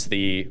grabs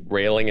the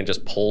railing and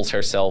just pulls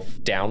herself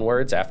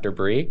downwards after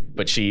Bree,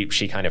 but she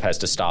kind of has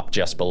to stop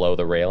just below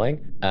the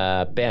railing.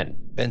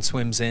 Ben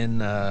swims in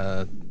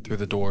through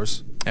the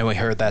doors, and we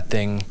heard that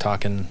thing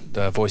talking,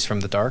 the voice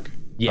from the dark.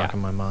 Yeah. Talking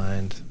in my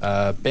mind.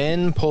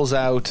 Ben pulls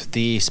out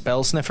the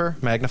spell sniffer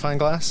magnifying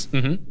glass.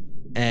 Mm-hmm.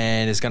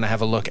 And is going to have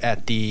a look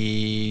at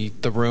the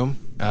room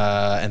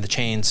and the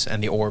chains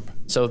and the orb.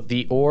 So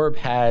the orb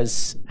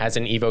has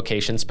an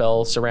evocation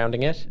spell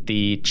surrounding it.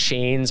 The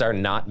chains are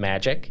not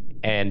magic,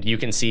 and you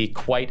can see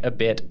quite a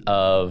bit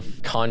of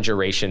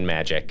conjuration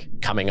magic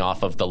coming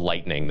off of the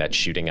lightning that's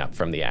shooting up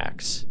from the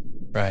axe.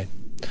 Right.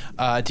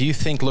 Do you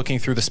think looking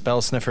through the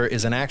spell sniffer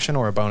is an action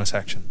or a bonus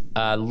action?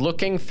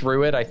 Looking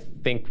through it, I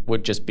think,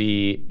 would just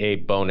be a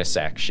bonus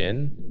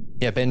action.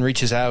 Yeah, Ben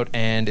reaches out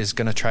and is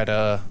going to try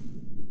to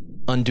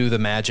undo the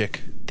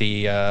magic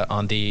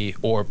on the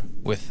orb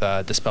with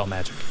dispel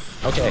magic.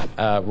 Okay,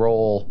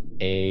 roll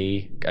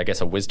a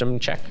wisdom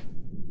check,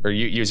 or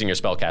using your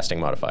spellcasting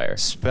modifier.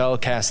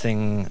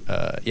 Spellcasting,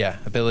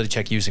 ability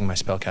check using my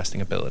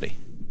spellcasting ability.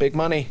 Big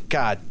money.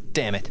 God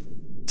damn it!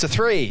 It's a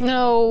 3.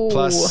 No.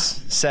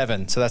 Plus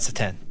 7, so that's a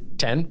 10.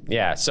 10?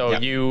 Yeah. So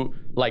you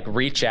like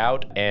reach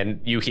out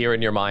and you hear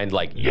in your mind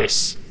like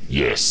Yes.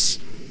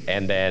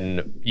 and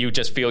then you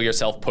just feel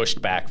yourself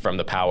pushed back from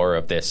the power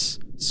of this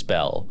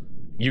spell.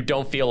 You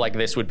don't feel like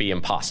this would be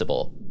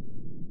impossible.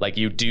 Like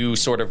you do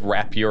sort of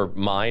wrap your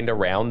mind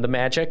around the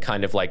magic,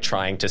 kind of like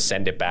trying to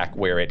send it back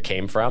where it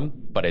came from,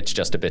 but it's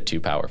just a bit too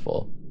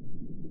powerful.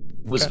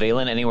 Was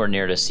Valen anywhere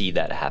near to see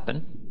that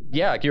happen?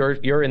 Yeah,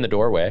 you're in the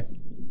doorway.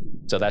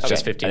 So that's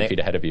just 15 feet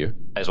ahead of you.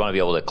 I just want to be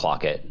able to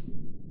clock it.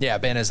 Yeah,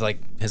 Ben is like,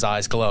 his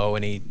eyes glow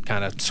and he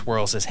kind of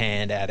swirls his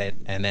hand at it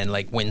and then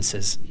like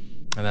winces.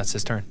 And that's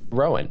his turn.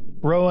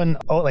 Rowan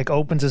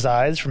opens his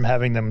eyes from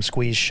having them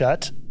squeeze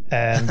shut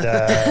and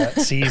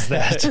sees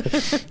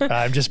that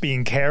I'm just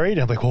being carried.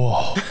 I'm like,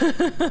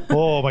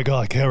 oh my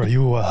God, Kara,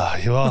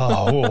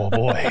 oh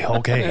boy,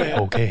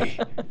 okay.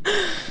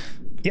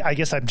 Yeah, I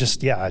guess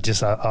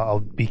I'll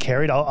be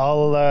carried.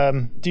 I'll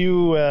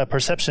do a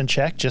perception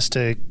check just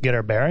to get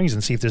our bearings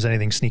and see if there's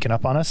anything sneaking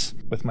up on us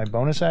with my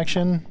bonus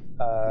action.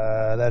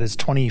 That is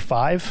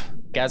 25.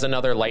 As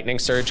another lightning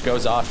surge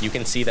goes off, you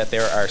can see that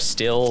there are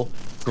still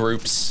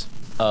groups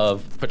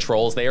of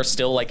patrols. They are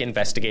still like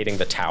investigating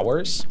the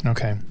towers.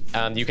 Okay.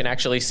 You can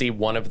actually see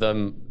one of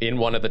them in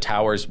one of the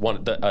towers,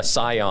 a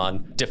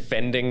scion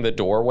defending the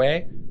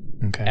doorway.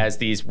 Okay. As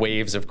these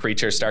waves of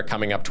creatures start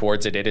coming up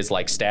towards it, it is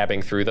like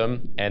stabbing through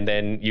them. And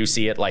then you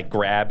see it like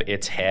grab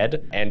its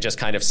head and just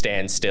kind of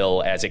stand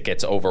still as it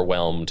gets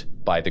overwhelmed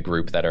by the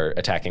group that are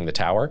attacking the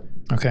tower.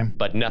 Okay.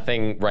 But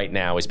nothing right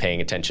now is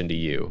paying attention to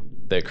you.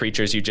 The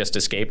creatures you just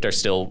escaped are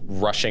still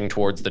rushing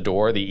towards the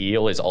door. The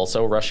eel is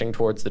also rushing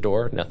towards the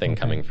door. Nothing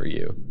coming for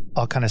you.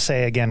 I'll kind of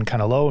say again,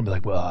 kind of low, and be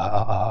like,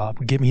 well,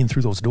 get me in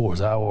through those doors,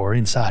 or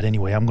inside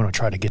anyway. I'm going to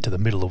try to get to the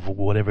middle of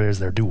whatever it is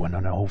they're doing,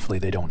 and hopefully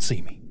they don't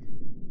see me.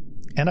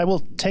 And I will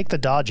take the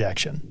dodge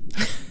action.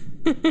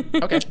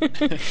 Okay.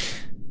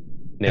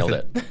 Nailed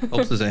it.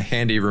 Helps as a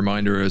handy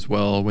reminder as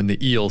well, when the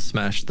eel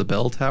smashed the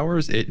bell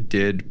towers, it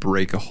did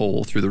break a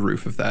hole through the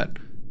roof of that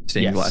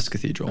stained glass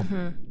cathedral.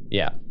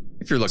 Yeah.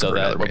 If you're looking So for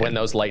that another way when in.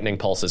 those lightning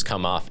pulses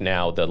come off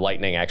now, the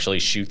lightning actually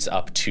shoots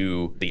up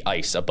to the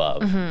ice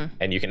above.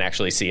 And you can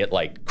actually see it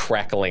like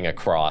crackling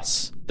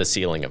across the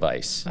ceiling of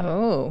ice.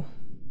 Oh.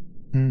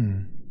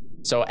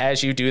 So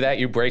as you do that,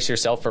 you brace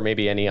yourself for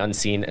maybe any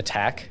unseen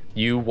attack.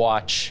 You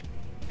watch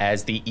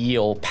as the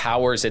eel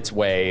powers its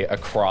way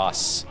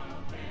across,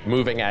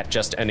 moving at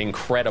just an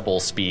incredible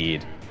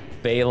speed.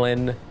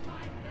 Balin,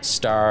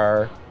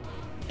 Star,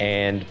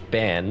 and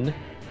Ben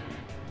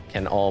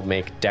can all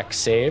make dex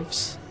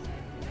saves.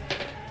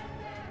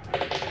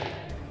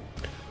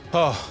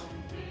 Oh,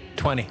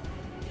 20.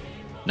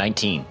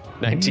 19.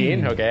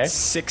 19, okay.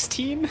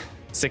 16?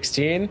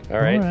 16, all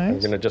right. All right. I'm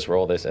going to just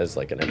roll this as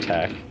like an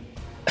attack.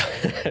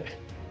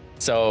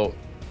 So,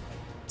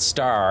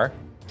 Star,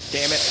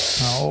 Damn it.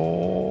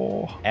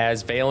 Oh.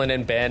 as Valen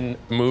and Ben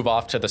move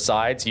off to the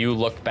sides, you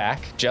look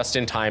back just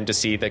in time to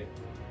see the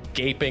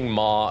gaping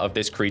maw of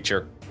this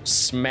creature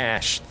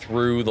smash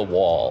through the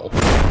wall.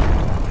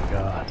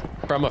 God.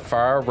 From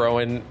afar,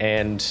 Rowan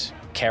and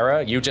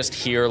Kara, you just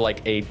hear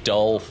like a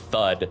dull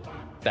thud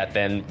that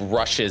then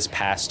rushes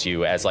past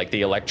you as like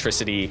the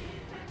electricity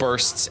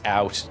bursts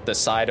out. The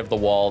side of the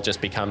wall just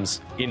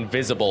becomes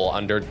invisible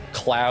under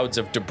clouds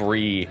of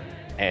debris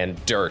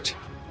and dirt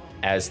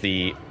as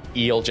the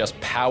eel just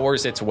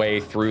powers its way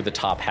through the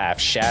top half,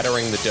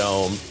 shattering the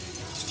dome.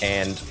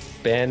 And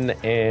Ben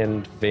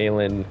and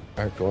Valen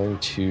are going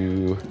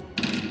to...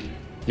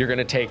 You're going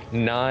to take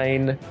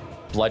 9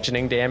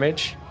 bludgeoning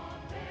damage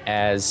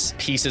as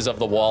pieces of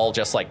the wall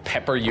just like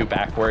pepper you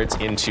backwards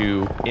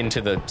into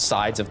the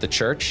sides of the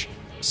church.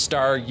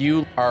 Star,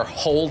 you are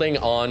holding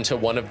on to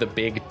one of the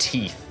big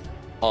teeth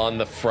on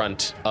the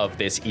front of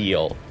this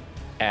eel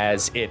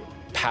as it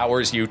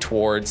powers you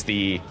towards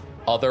the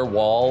other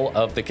wall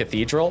of the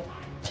cathedral,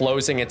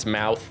 closing its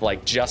mouth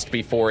like just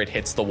before it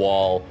hits the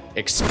wall,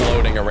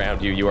 exploding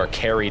around you. You are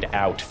carried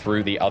out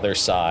through the other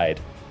side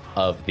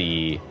of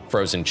the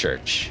frozen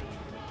church.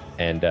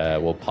 And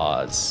we'll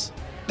pause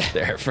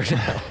there for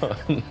now.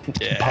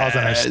 Pause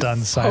on our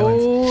stunned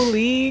silence.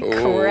 Holy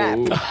crap.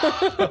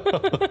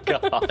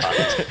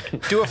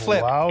 Do a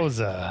flip.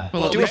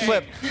 Wowza. Do a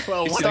flip.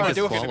 Well, one Star, of us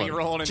do is a going to be flip.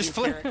 rolling a Just new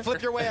flip, character.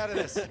 flip your way out of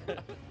this.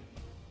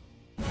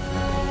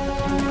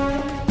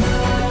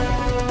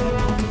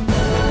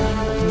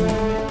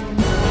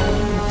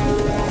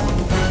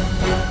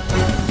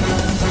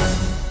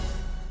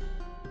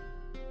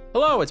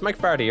 Hello, it's Mike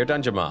Farty, your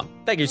Dungeon Mom.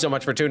 Thank you so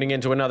much for tuning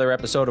in to another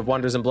episode of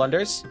Wonders and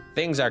Blunders.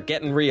 Things are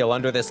getting real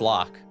under this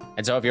lock.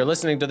 And so if you're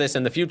listening to this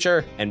in the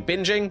future and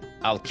binging,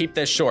 I'll keep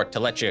this short to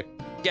let you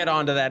get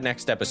on to that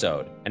next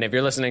episode. And if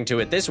you're listening to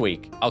it this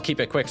week, I'll keep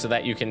it quick so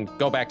that you can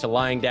go back to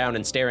lying down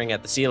and staring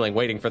at the ceiling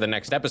waiting for the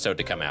next episode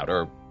to come out,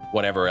 or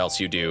whatever else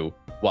you do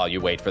while you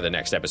wait for the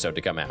next episode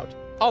to come out.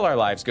 All our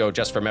lives go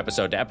just from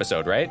episode to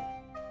episode, right?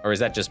 Or is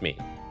that just me?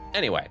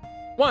 Anyway,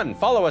 1,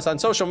 follow us on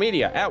social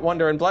media at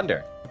Wonder and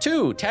Blunder.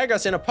 2, tag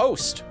us in a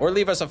post or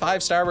leave us a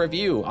 5-star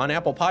review on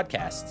Apple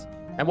Podcasts.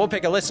 And we'll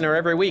pick a listener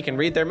every week and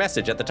read their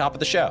message at the top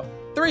of the show.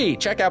 3,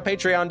 check out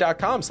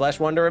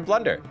patreon.com/Wonder and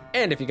Blunder.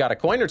 And if you got a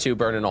coin or two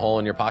burning a hole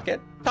in your pocket,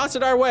 toss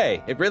it our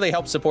way. It really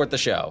helps support the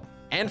show.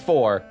 And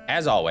 4,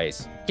 as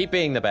always, keep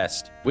being the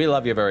best. We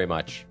love you very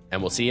much.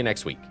 And we'll see you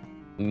next week.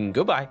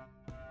 Goodbye.